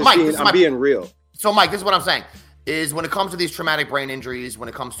 Or Mike, I'm being real. So, Mike, this is what I'm saying: is when it comes to these traumatic brain injuries, when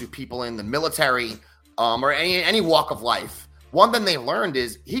it comes to people in the military, or any walk of life, one thing they learned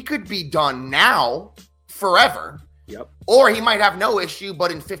is he could be done now forever. Yep. Or he might have no issue,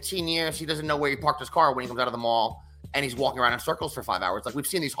 but in 15 years, he doesn't know where he parked his car when he comes out of the mall, and he's walking around in circles for 5 hours. Like, we've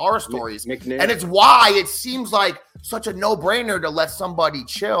seen these horror stories. And it's why it seems like such a no-brainer to let somebody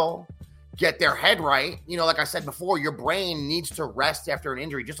chill, get their head right. Like I said before, your brain needs to rest after an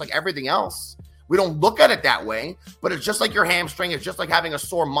injury, just like everything else. We don't look at it that way, but it's just like your hamstring. It's just like having a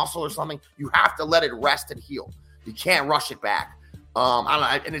sore muscle or something. You have to let it rest and heal. You can't rush it back. I don't know.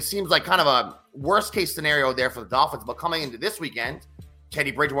 And it seems like kind of a worst-case scenario there for the Dolphins. But coming into this weekend,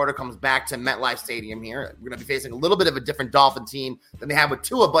 Teddy Bridgewater comes back to MetLife Stadium here. We're going to be facing a little bit of a different Dolphin team than they have with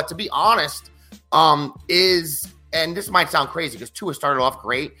Tua. But to be honest, and this might sound crazy because Tua started off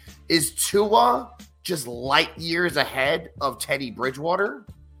great, is Tua just light years ahead of Teddy Bridgewater?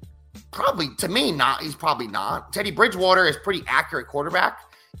 Probably, to me, not. He's probably not. Teddy Bridgewater is pretty accurate quarterback,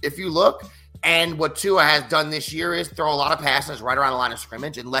 if you look. And what Tua has done this year is throw a lot of passes right around the line of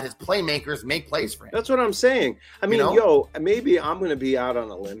scrimmage and let his playmakers make plays for him. That's what I'm saying. I mean, maybe I'm going to be out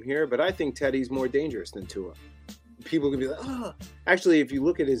on a limb here, but I think Teddy's more dangerous than Tua. People can be like, oh. Actually, if you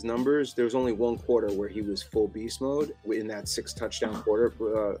look at his numbers, there was only one quarter where he was full beast mode in that 6 touchdown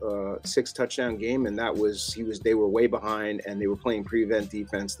game, and they were way behind and they were playing prevent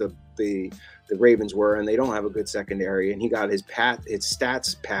defense. The Ravens were, and they don't have a good secondary, and he got his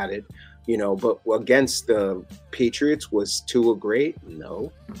stats padded. But against the Patriots, was Tua great?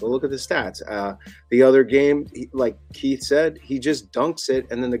 No. Go look at the stats. The other game, like Keith said, he just dunks it,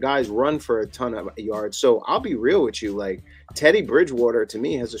 and then the guys run for a ton of yards. So I'll be real with you. Like, Teddy Bridgewater, to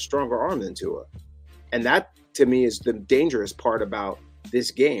me, has a stronger arm than Tua. And that, to me, is the dangerous part about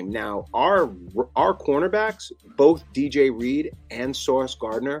this game. Now, our cornerbacks, both DJ Reed and Sauce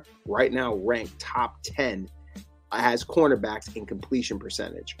Gardner, right now rank top 10 as cornerbacks in completion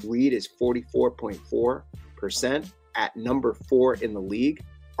percentage. Reed is 44.4% at number 4 in the league.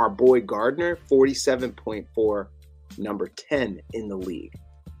 Our boy Gardner, 47.4, number 10 in the league.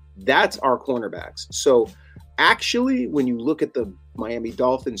 That's our cornerbacks. So actually, when you look at the Miami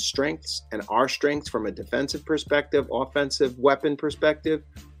Dolphins' strengths and our strengths from a defensive perspective, offensive weapon perspective,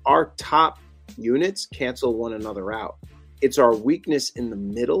 our top units cancel one another out. It's our weakness in the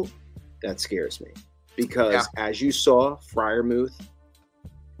middle that scares me. Because as you saw, Freiermuth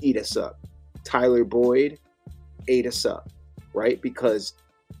eat us up. Tyler Boyd ate us up, right? Because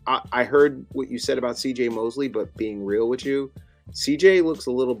I heard what you said about CJ Mosley, but being real with you, CJ looks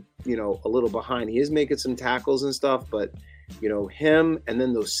a little behind. He is making some tackles and stuff, but him and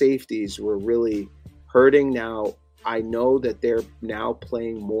then those safeties were really hurting. Now, I know that they're now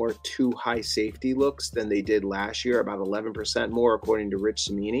playing more two high safety looks than they did last year, about 11% more, according to Rich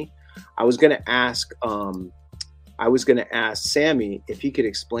Cimini. I was going to ask Sammy if he could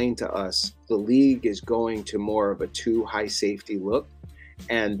explain to us, the league is going to more of a two high safety look,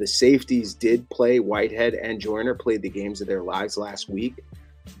 and the safeties did play. Whitehead and Joyner played the games of their lives last week.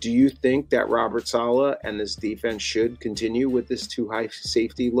 Do you think that Robert Saleh and this defense should continue with this two high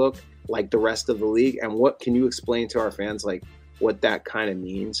safety look like the rest of the league? And what can you explain to our fans, like what that kind of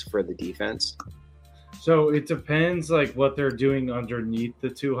means for the defense? So it depends like what they're doing underneath the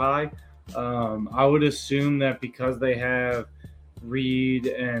two high. I would assume that because they have Reed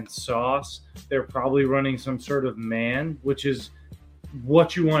and Sauce, they're probably running some sort of man, which is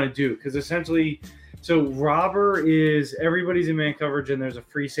what you want to do. Because essentially, so Robber is everybody's in man coverage and there's a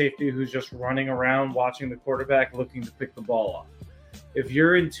free safety who's just running around watching the quarterback looking to pick the ball off. If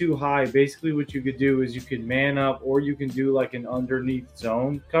you're in too high, basically what you could do is you can man up, or you can do like an underneath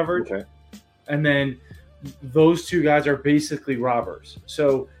zone coverage. Okay. And then those two guys are basically robbers.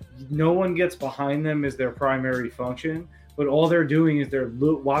 So no one gets behind them as their primary function, but all they're doing is they're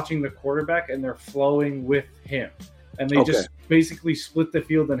watching the quarterback and they're flowing with him. And they just basically split the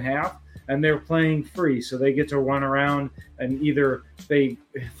field in half, and they're playing free. So they get to run around and either they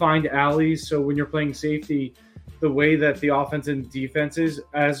find alleys. So when you're playing safety, the way that the offense and defense is,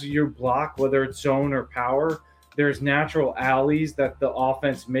 as you block, whether it's zone or power, there's natural alleys that the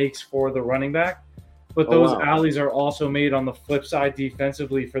offense makes for the running back. But those alleys are also made on the flip side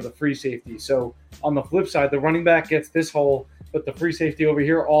defensively for the free safety. So on the flip side, the running back gets this hole, but the free safety over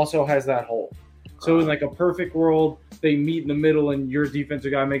here also has that hole. So in like a perfect world, they meet in the middle and your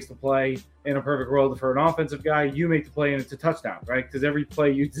defensive guy makes the play. In a perfect world, for an offensive guy, you make the play and it's a touchdown, right? Because every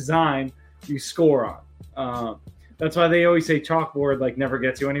play you design, you score on. That's why they always say chalkboard like never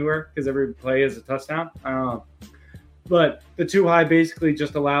gets you anywhere, because every play is a touchdown. But the two high basically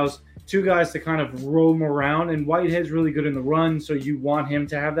just allows two guys to kind of roam around, and Whitehead's really good in the run, so you want him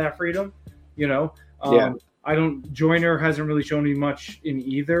to have that freedom, Joyner hasn't really shown me much in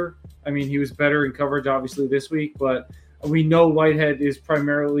either. I mean, he was better in coverage obviously this week, but we know Whitehead is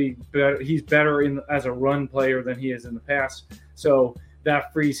primarily better. He's better as a run player than he is in the pass, so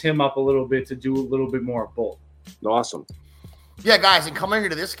that frees him up a little bit to do a little bit more of both. Awesome. Yeah, guys, and coming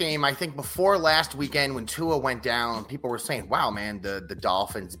into this game, I think before last weekend when Tua went down, people were saying, wow, man, the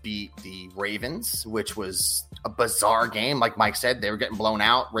Dolphins beat the Ravens, which was a bizarre game. Like Mike said, they were getting blown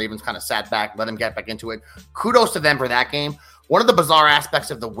out. Ravens kind of sat back, let them get back into it. Kudos to them for that game. One of the bizarre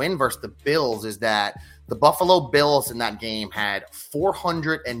aspects of the win versus the Bills is that the Buffalo Bills in that game had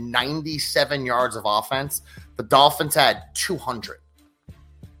 497 yards of offense. The Dolphins had 200.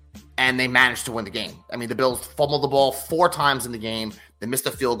 And they managed to win the game. I mean, the Bills fumbled the ball 4 times in the game. They missed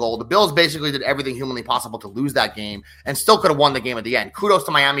a field goal. The Bills basically did everything humanly possible to lose that game and still could have won the game at the end. Kudos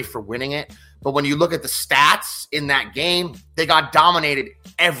to Miami for winning it. But when you look at the stats in that game, they got dominated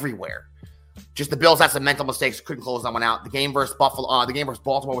everywhere. Just the Bills had some mental mistakes, couldn't close that one out. The game versus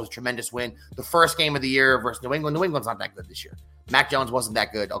Baltimore was a tremendous win. The first game of the year versus New England. New England's not that good this year. Mac Jones wasn't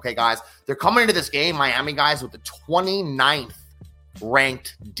that good. Okay, guys. They're coming into this game, Miami guys, with the 29th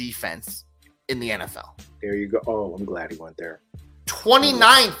ranked defense in the NFL. There you go. Oh, I'm glad he went there.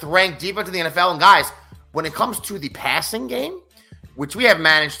 29th ranked defense in the NFL. And guys, when it comes to the passing game, which we have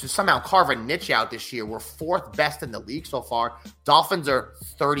managed to somehow carve a niche out this year, we're 4th best in the league so far. Dolphins are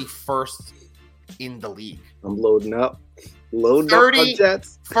 31st in the league. I'm loading up. Loading up on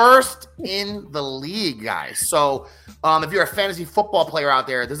Jets. First in the league, guys. So if you're a fantasy football player out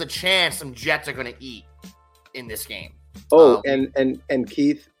there, there's a chance some Jets are going to eat in this game. Oh, and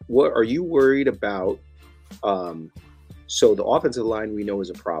Keith, what are you worried about? So the offensive line we know is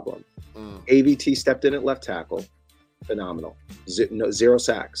a problem. AVT stepped in at left tackle, phenomenal. 0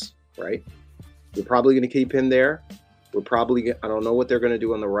 sacks, right? We're probably going to keep him there. I don't know what they're going to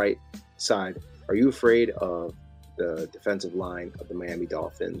do on the right side. Are you afraid of the defensive line of the Miami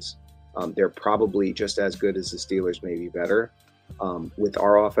Dolphins? They're probably just as good as the Steelers, maybe better. With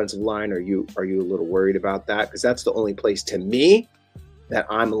our offensive line, are you a little worried about that? Because that's the only place to me that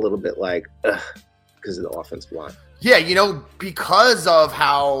I'm a little bit like, because of the offensive line. Yeah, because of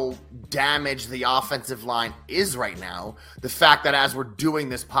how damaged the offensive line is right now, the fact that as we're doing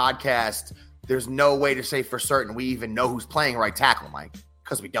this podcast, there's no way to say for certain we even know who's playing right tackle, Mike,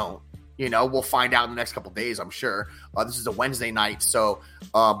 because we don't. We'll find out in the next couple of days, I'm sure. This is a Wednesday night, so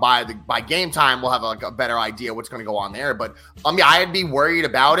by game time, we'll have a better idea what's going to go on there. But I'd be worried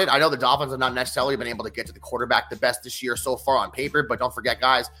about it. I know the Dolphins have not necessarily been able to get to the quarterback the best this year so far on paper, but don't forget,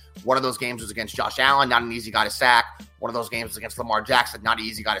 guys, one of those games was against Josh Allen, not an easy guy to sack. One of those games was against Lamar Jackson, not an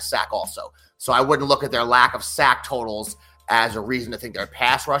easy guy to sack also. So I wouldn't look at their lack of sack totals as a reason to think their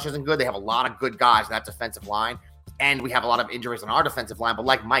pass rush isn't good. They have a lot of good guys in that defensive line, and we have a lot of injuries on our defensive line. But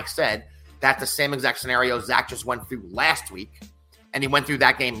like Mike said, that's the same exact scenario Zach just went through last week, and he went through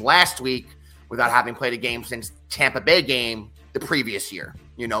that game last week without having played a game since Tampa Bay game the previous year.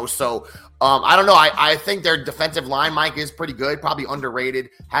 So I don't know. I think their defensive line, Mike, is pretty good, probably underrated,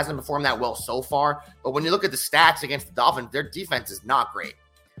 hasn't performed that well so far. But when you look at the stats against the Dolphins, their defense is not great.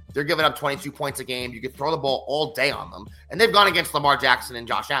 They're giving up 22 points a game. You could throw the ball all day on them. And they've gone against Lamar Jackson and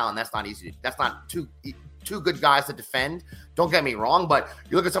Josh Allen. That's not easy. That's not two good guys to defend. Don't get me wrong, but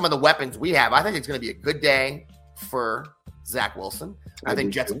you look at some of the weapons we have. I think it's going to be a good day for Zach Wilson. I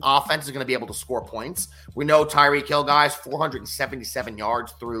think Jets' offense is going to be able to score points. We know Tyreek Hill, guys, 477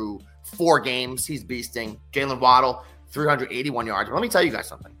 yards through 4 games. He's beasting. Jalen Waddle, 381 yards. But let me tell you guys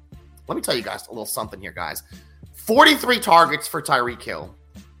something. Let me tell you guys a little something here, guys. 43 targets for Tyreek Hill.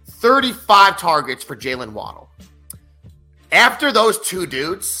 35 targets for Jalen Waddle. After those two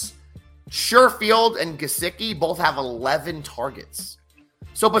dudes, Sherfield and Gesicki both have 11 targets.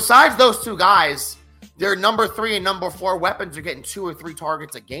 So besides those two guys, their number 3 and number 4 weapons are getting 2 or 3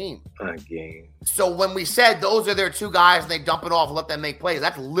 targets a game. So when we said those are their two guys and they dump it off and let them make plays,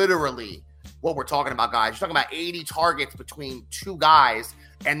 that's literally what we're talking about, guys. You're talking about 80 targets between two guys,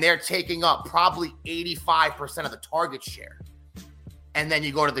 and they're taking up probably 85% of the target share. And then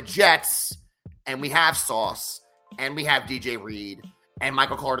you go to the Jets, and we have Sauce, and we have DJ Reed, and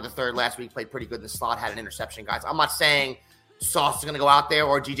Michael Carter III last week played pretty good in the slot, had an interception, guys. I'm not saying Sauce is going to go out there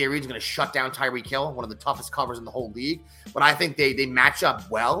or DJ Reed is going to shut down Tyreek Hill, one of the toughest covers in the whole league, but I think they match up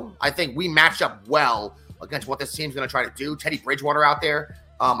well. I think we match up well against what this team's going to try to do. Teddy Bridgewater out there.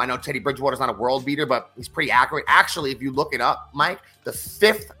 I know Teddy Bridgewater's not a world beater, but he's pretty accurate. Actually, if you look it up, Mike, the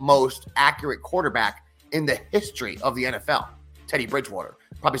 5th most accurate quarterback in the history of the NFL. Teddy Bridgewater.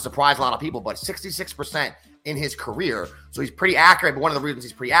 Probably surprised a lot of people, but 66% in his career. So he's pretty accurate. But one of the reasons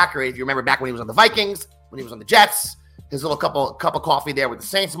he's pretty accurate, if you remember back when he was on the Vikings, when he was on the Jets, his little cup of coffee there with the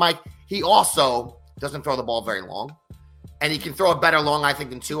Saints, Mike, he also doesn't throw the ball very long. And he can throw it better long, I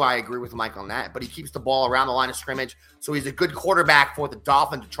think, than 2. I agree with Mike on that. But he keeps the ball around the line of scrimmage. So he's a good quarterback for the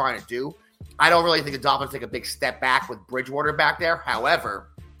Dolphins to try to do. I don't really think the Dolphins take a big step back with Bridgewater back there.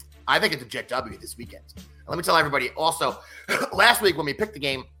 However, I think it's a Jet W this weekend. Let me tell everybody also, last week when we picked the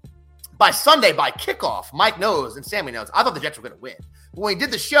game, by Sunday, by kickoff, Mike knows and Sammy knows, I thought the Jets were going to win. But when we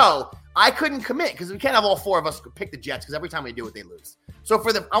did the show, I couldn't commit because we can't have all 4 of us pick the Jets because every time we do it, they lose. So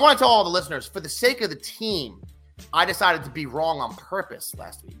I want to tell all the listeners, for the sake of the team, I decided to be wrong on purpose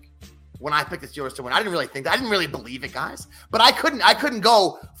last week when I picked the Steelers to win. I didn't really believe it, guys. But I couldn't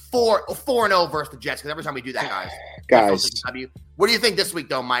go 4-0 versus the Jets because every time we do that, guys. What do you think this week,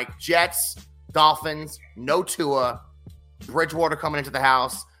 though, Mike? Jets, Dolphins, no Tua, Bridgewater coming into the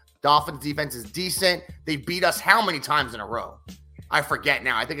house. Dolphins defense is decent. They beat us how many times in a row? I forget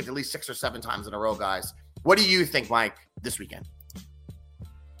now. I think it's at least 6 or 7 times in a row, guys. What do you think, Mike, this weekend?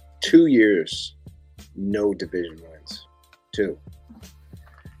 2 years, no division wins. 2.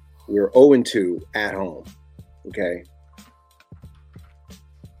 We're 0-2 at home. Okay.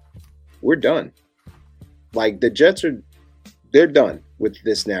 We're done. Like the Jets they're done with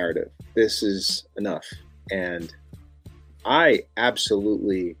this narrative. This is enough. And I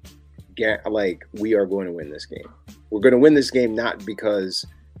absolutely we are going to win this game. We're going to win this game not because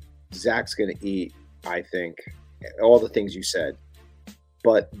Zach's going to eat, I think, all the things you said,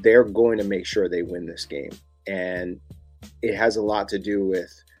 but they're going to make sure they win this game. And it has a lot to do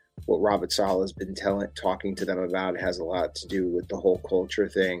with what Robert Saleh has been talking to them about. It has a lot to do with the whole culture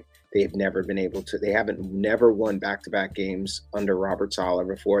thing. They've never been able to, they haven't never won back-to-back games under Robert Saleh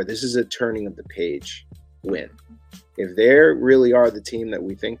before. This is a turning of the page win. If they really are the team that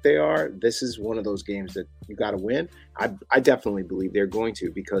we think they are, this is one of those games that you got to win. I definitely believe they're going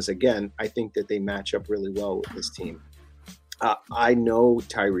to because, again, I think that they match up really well with this team. I know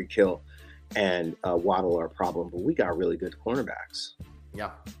Tyreek Hill and Waddle are a problem, but we got really good cornerbacks.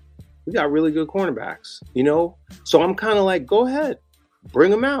 Yeah. We got really good cornerbacks, you know? So I'm kind of like, go ahead,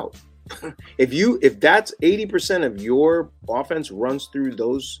 bring them out. If that's 80% of your offense runs through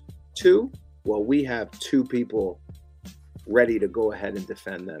those 2, well, we have 2 people ready to go ahead and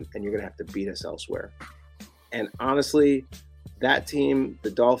defend them, and you're going to have to beat us elsewhere. And honestly, that team,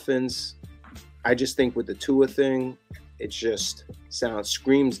 the Dolphins, I just think with the Tua thing, it just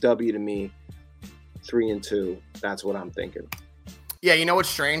screams W to me. 3-2. That's what I'm thinking. Yeah, you know what's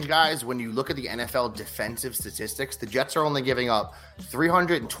strange, guys? When you look at the NFL defensive statistics, the Jets are only giving up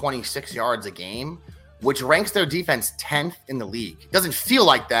 326 yards a game, which ranks their defense 10th in the league. It doesn't feel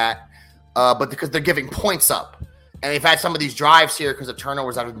like that, but because they're giving points up. And they've had some of these drives here because of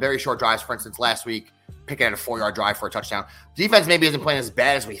turnovers out of very short drives. For instance, last week, picking at a 4-yard drive for a touchdown. Defense maybe isn't playing as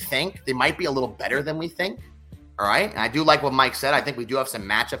bad as we think. They might be a little better than we think. All right. And I do like what Mike said. I think we do have some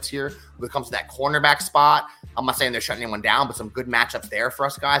matchups here when it comes to that cornerback spot. I'm not saying they're shutting anyone down, but some good matchups there for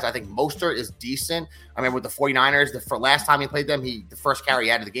us guys. I think Mostert is decent. I remember with the 49ers, for last time he played them, the first carry he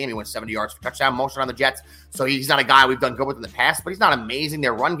had of the game, he went 70 yards for touchdown. Mostert on the Jets. So he's not a guy we've done good with in the past, but he's not amazing.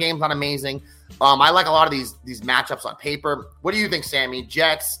 Their run game's not amazing. I like a lot of these matchups on paper. What do you think, Sammy?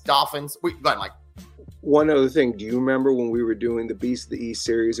 Jets, Dolphins? Go ahead, Mike. One other thing, do you remember when we were doing the Beast of the East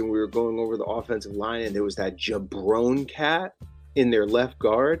series and we were going over the offensive line and there was that Jabron cat in their left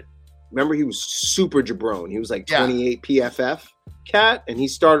guard? Remember, he was super Jabron. He was like 28 PFF cat, and he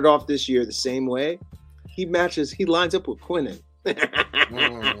started off this year the same way. He lines up with Quinnen. I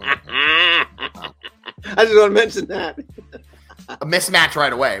just want to mention that. A mismatch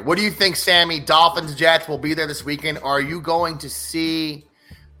right away. What do you think, Sammy? Dolphins, Jets will be there this weekend. Are you going to see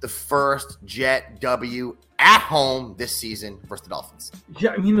the first Jet W at home this season versus the Dolphins?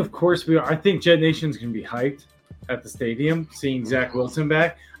 Yeah, I mean, of course we are. I think Jet Nation's going to be hyped at the stadium, seeing Zach Wilson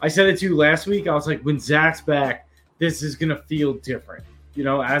back. I said it to you last week. I was like, when Zach's back, this is going to feel different,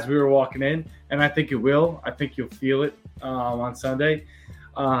 as we were walking in. And I think it will. I think you'll feel it on Sunday.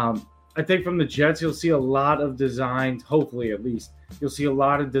 I think from the Jets, you'll see a lot of designed, hopefully at least, you'll see a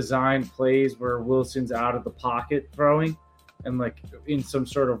lot of designed plays where Wilson's out of the pocket throwing and like in some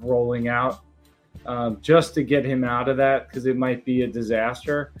sort of rolling out just to get him out of that because it might be a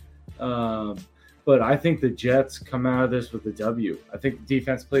disaster. But I think the Jets come out of this with a W. I think the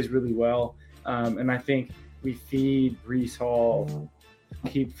defense plays really well. And I think we feed Breece Hall,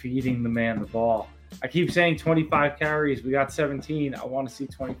 keep feeding the man the ball. I keep saying 25 carries. We got 17. I want to see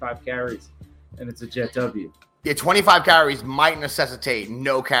 25 carries, and it's a Jet W. Yeah, 25 carries might necessitate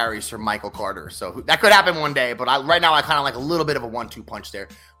no carries for Michael Carter. So that could happen one day, but right now I kind of like a little bit of a 1-2 punch there.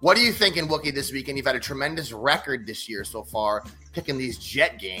 What are you thinking, Wookie, this weekend? You've had a tremendous record this year so far, picking these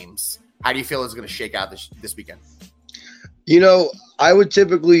Jet games. How do you feel it's going to shake out this weekend? I would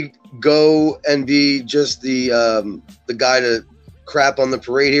typically go and be just the guy to crap on the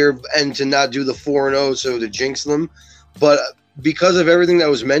parade here and to not do the 4-0, so to jinx them. But because of everything that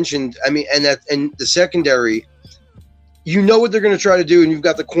was mentioned, I mean, and the secondary, what they're going to try to do, and you've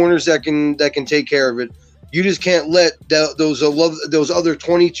got the corners that can take care of it. You just can't let those other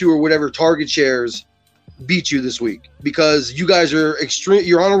 22 or whatever target shares beat you this week because you guys are extreme.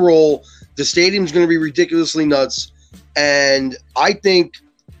 You're on a roll. The stadium's going to be ridiculously nuts, and I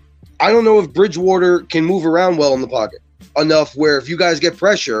don't know if Bridgewater can move around well in the pocket enough where if you guys get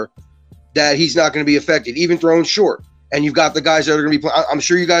pressure that he's not going to be affected, even throwing short. And you've got the guys that are going to be playing. I'm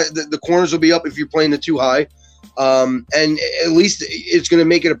sure you guys, the corners will be up if you're playing the too high. And at least it's going to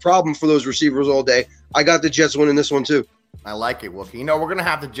make it a problem for those receivers all day. I got the Jets winning this one too. I like it, Wookie. We're going to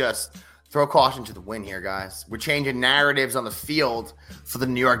have to just throw caution to the wind here, guys. We're changing narratives on the field for the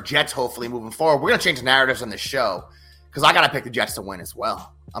New York Jets, hopefully moving forward. We're going to change the narratives on the show because I got to pick the Jets to win as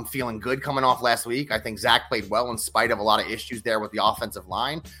well. I'm feeling good coming off last week. I think Zach played well in spite of a lot of issues there with the offensive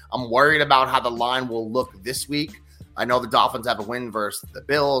line. I'm worried about how the line will look this week. I know the Dolphins have a win versus the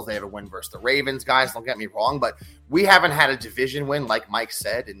Bills. They have a win versus the Ravens, guys. Don't get me wrong, but we haven't had a division win, like Mike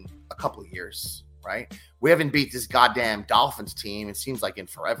said, in a couple of years, right? We haven't beat this goddamn Dolphins team, it seems like, in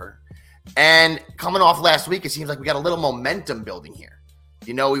forever. And coming off last week, it seems like we got a little momentum building here.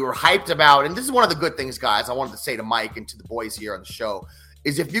 We were hyped about, and this is one of the good things, guys, I wanted to say to Mike and to the boys here on the show,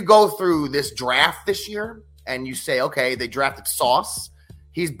 is if you go through this draft this year and you say, okay, they drafted Sauce,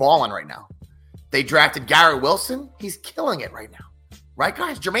 he's balling right now. They drafted Garrett Wilson, he's killing it right now. Right,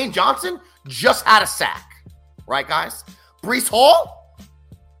 guys? Jermaine Johnson just had a sack. Right, guys? Breece Hall,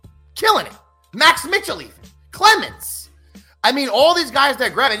 killing it. Max Mitchell even. Clemens. I mean, all these guys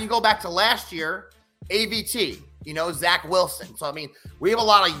that grab, and you go back to last year, AVT, Zach Wilson. So, I mean, we have a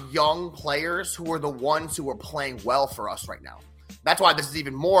lot of young players who are the ones who are playing well for us right now. That's why this is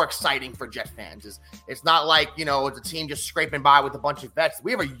even more exciting for Jet fans. It's not like, it's a team just scraping by with a bunch of vets. We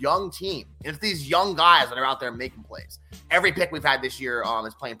have a young team. And it's these young guys that are out there making plays. Every pick we've had this year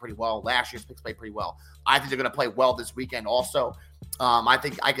is playing pretty well. Last year's picks played pretty well. I think they're going to play well this weekend also. I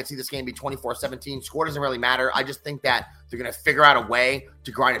think I could see this game be 24-17. Score doesn't really matter. I just think that they're going to figure out a way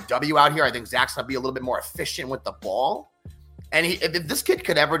to grind a W out here. I think Zach's going to be a little bit more efficient with the ball. And if this kid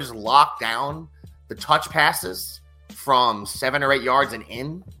could ever just lock down the touch passes from 7 or 8 yards and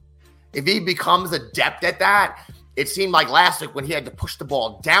in. If he becomes adept at that, it seemed like last week when he had to push the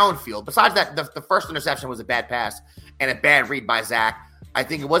ball downfield. Besides that, the first interception was a bad pass and a bad read by Zach. I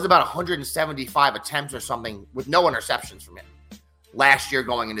think it was about 175 attempts or something with no interceptions from him last year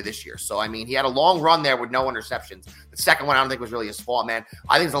going into this year. So, I mean, he had a long run there with no interceptions. The second one I don't think was really his fault, man.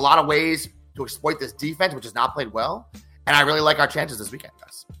 I think there's a lot of ways to exploit this defense, which has not played well. And I really like our chances this weekend,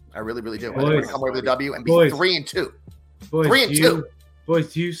 guys. I really, really do. I think we're going to come away with a W and be 3-2. 3-2.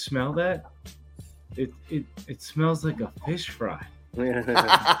 Boys, do you smell that? It smells like a fish fry.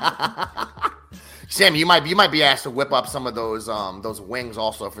 Sam, you might be asked to whip up some of those wings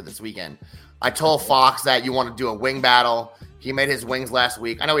also for this weekend. I told Fox that you want to do a wing battle. He made his wings last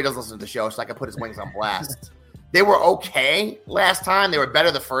week. I know he doesn't listen to the show, so I can put his wings on blast. They were okay last time. They were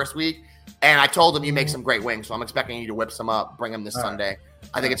better the first week. And I told him you make some great wings, so I'm expecting you to whip some up, bring them this Sunday.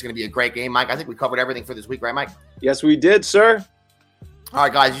 I think it's going to be a great game, Mike. I think we covered everything for this week, right, Mike? Yes, we did, sir. All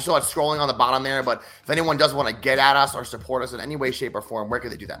right, guys, you saw it scrolling on the bottom there, but if anyone does want to get at us or support us in any way, shape, or form, where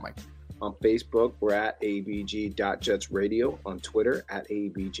can they do that, Mike? On Facebook, we're at abg.jetsradio. On Twitter, at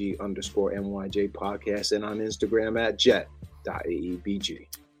abg_NYJ podcast. And on Instagram, at jet.aebg.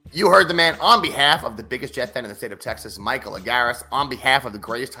 You heard the man. On behalf of the biggest Jet fan in the state of Texas, Michael Agaris, on behalf of the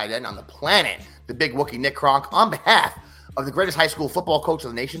greatest tight end on the planet, the big Wookiee Nick Kronk, on behalf of the greatest high school football coach of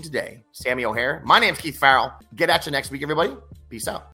the nation today, Sammy O'Hare. My name's Keith Farrell. Get at you next week, everybody. Peace out.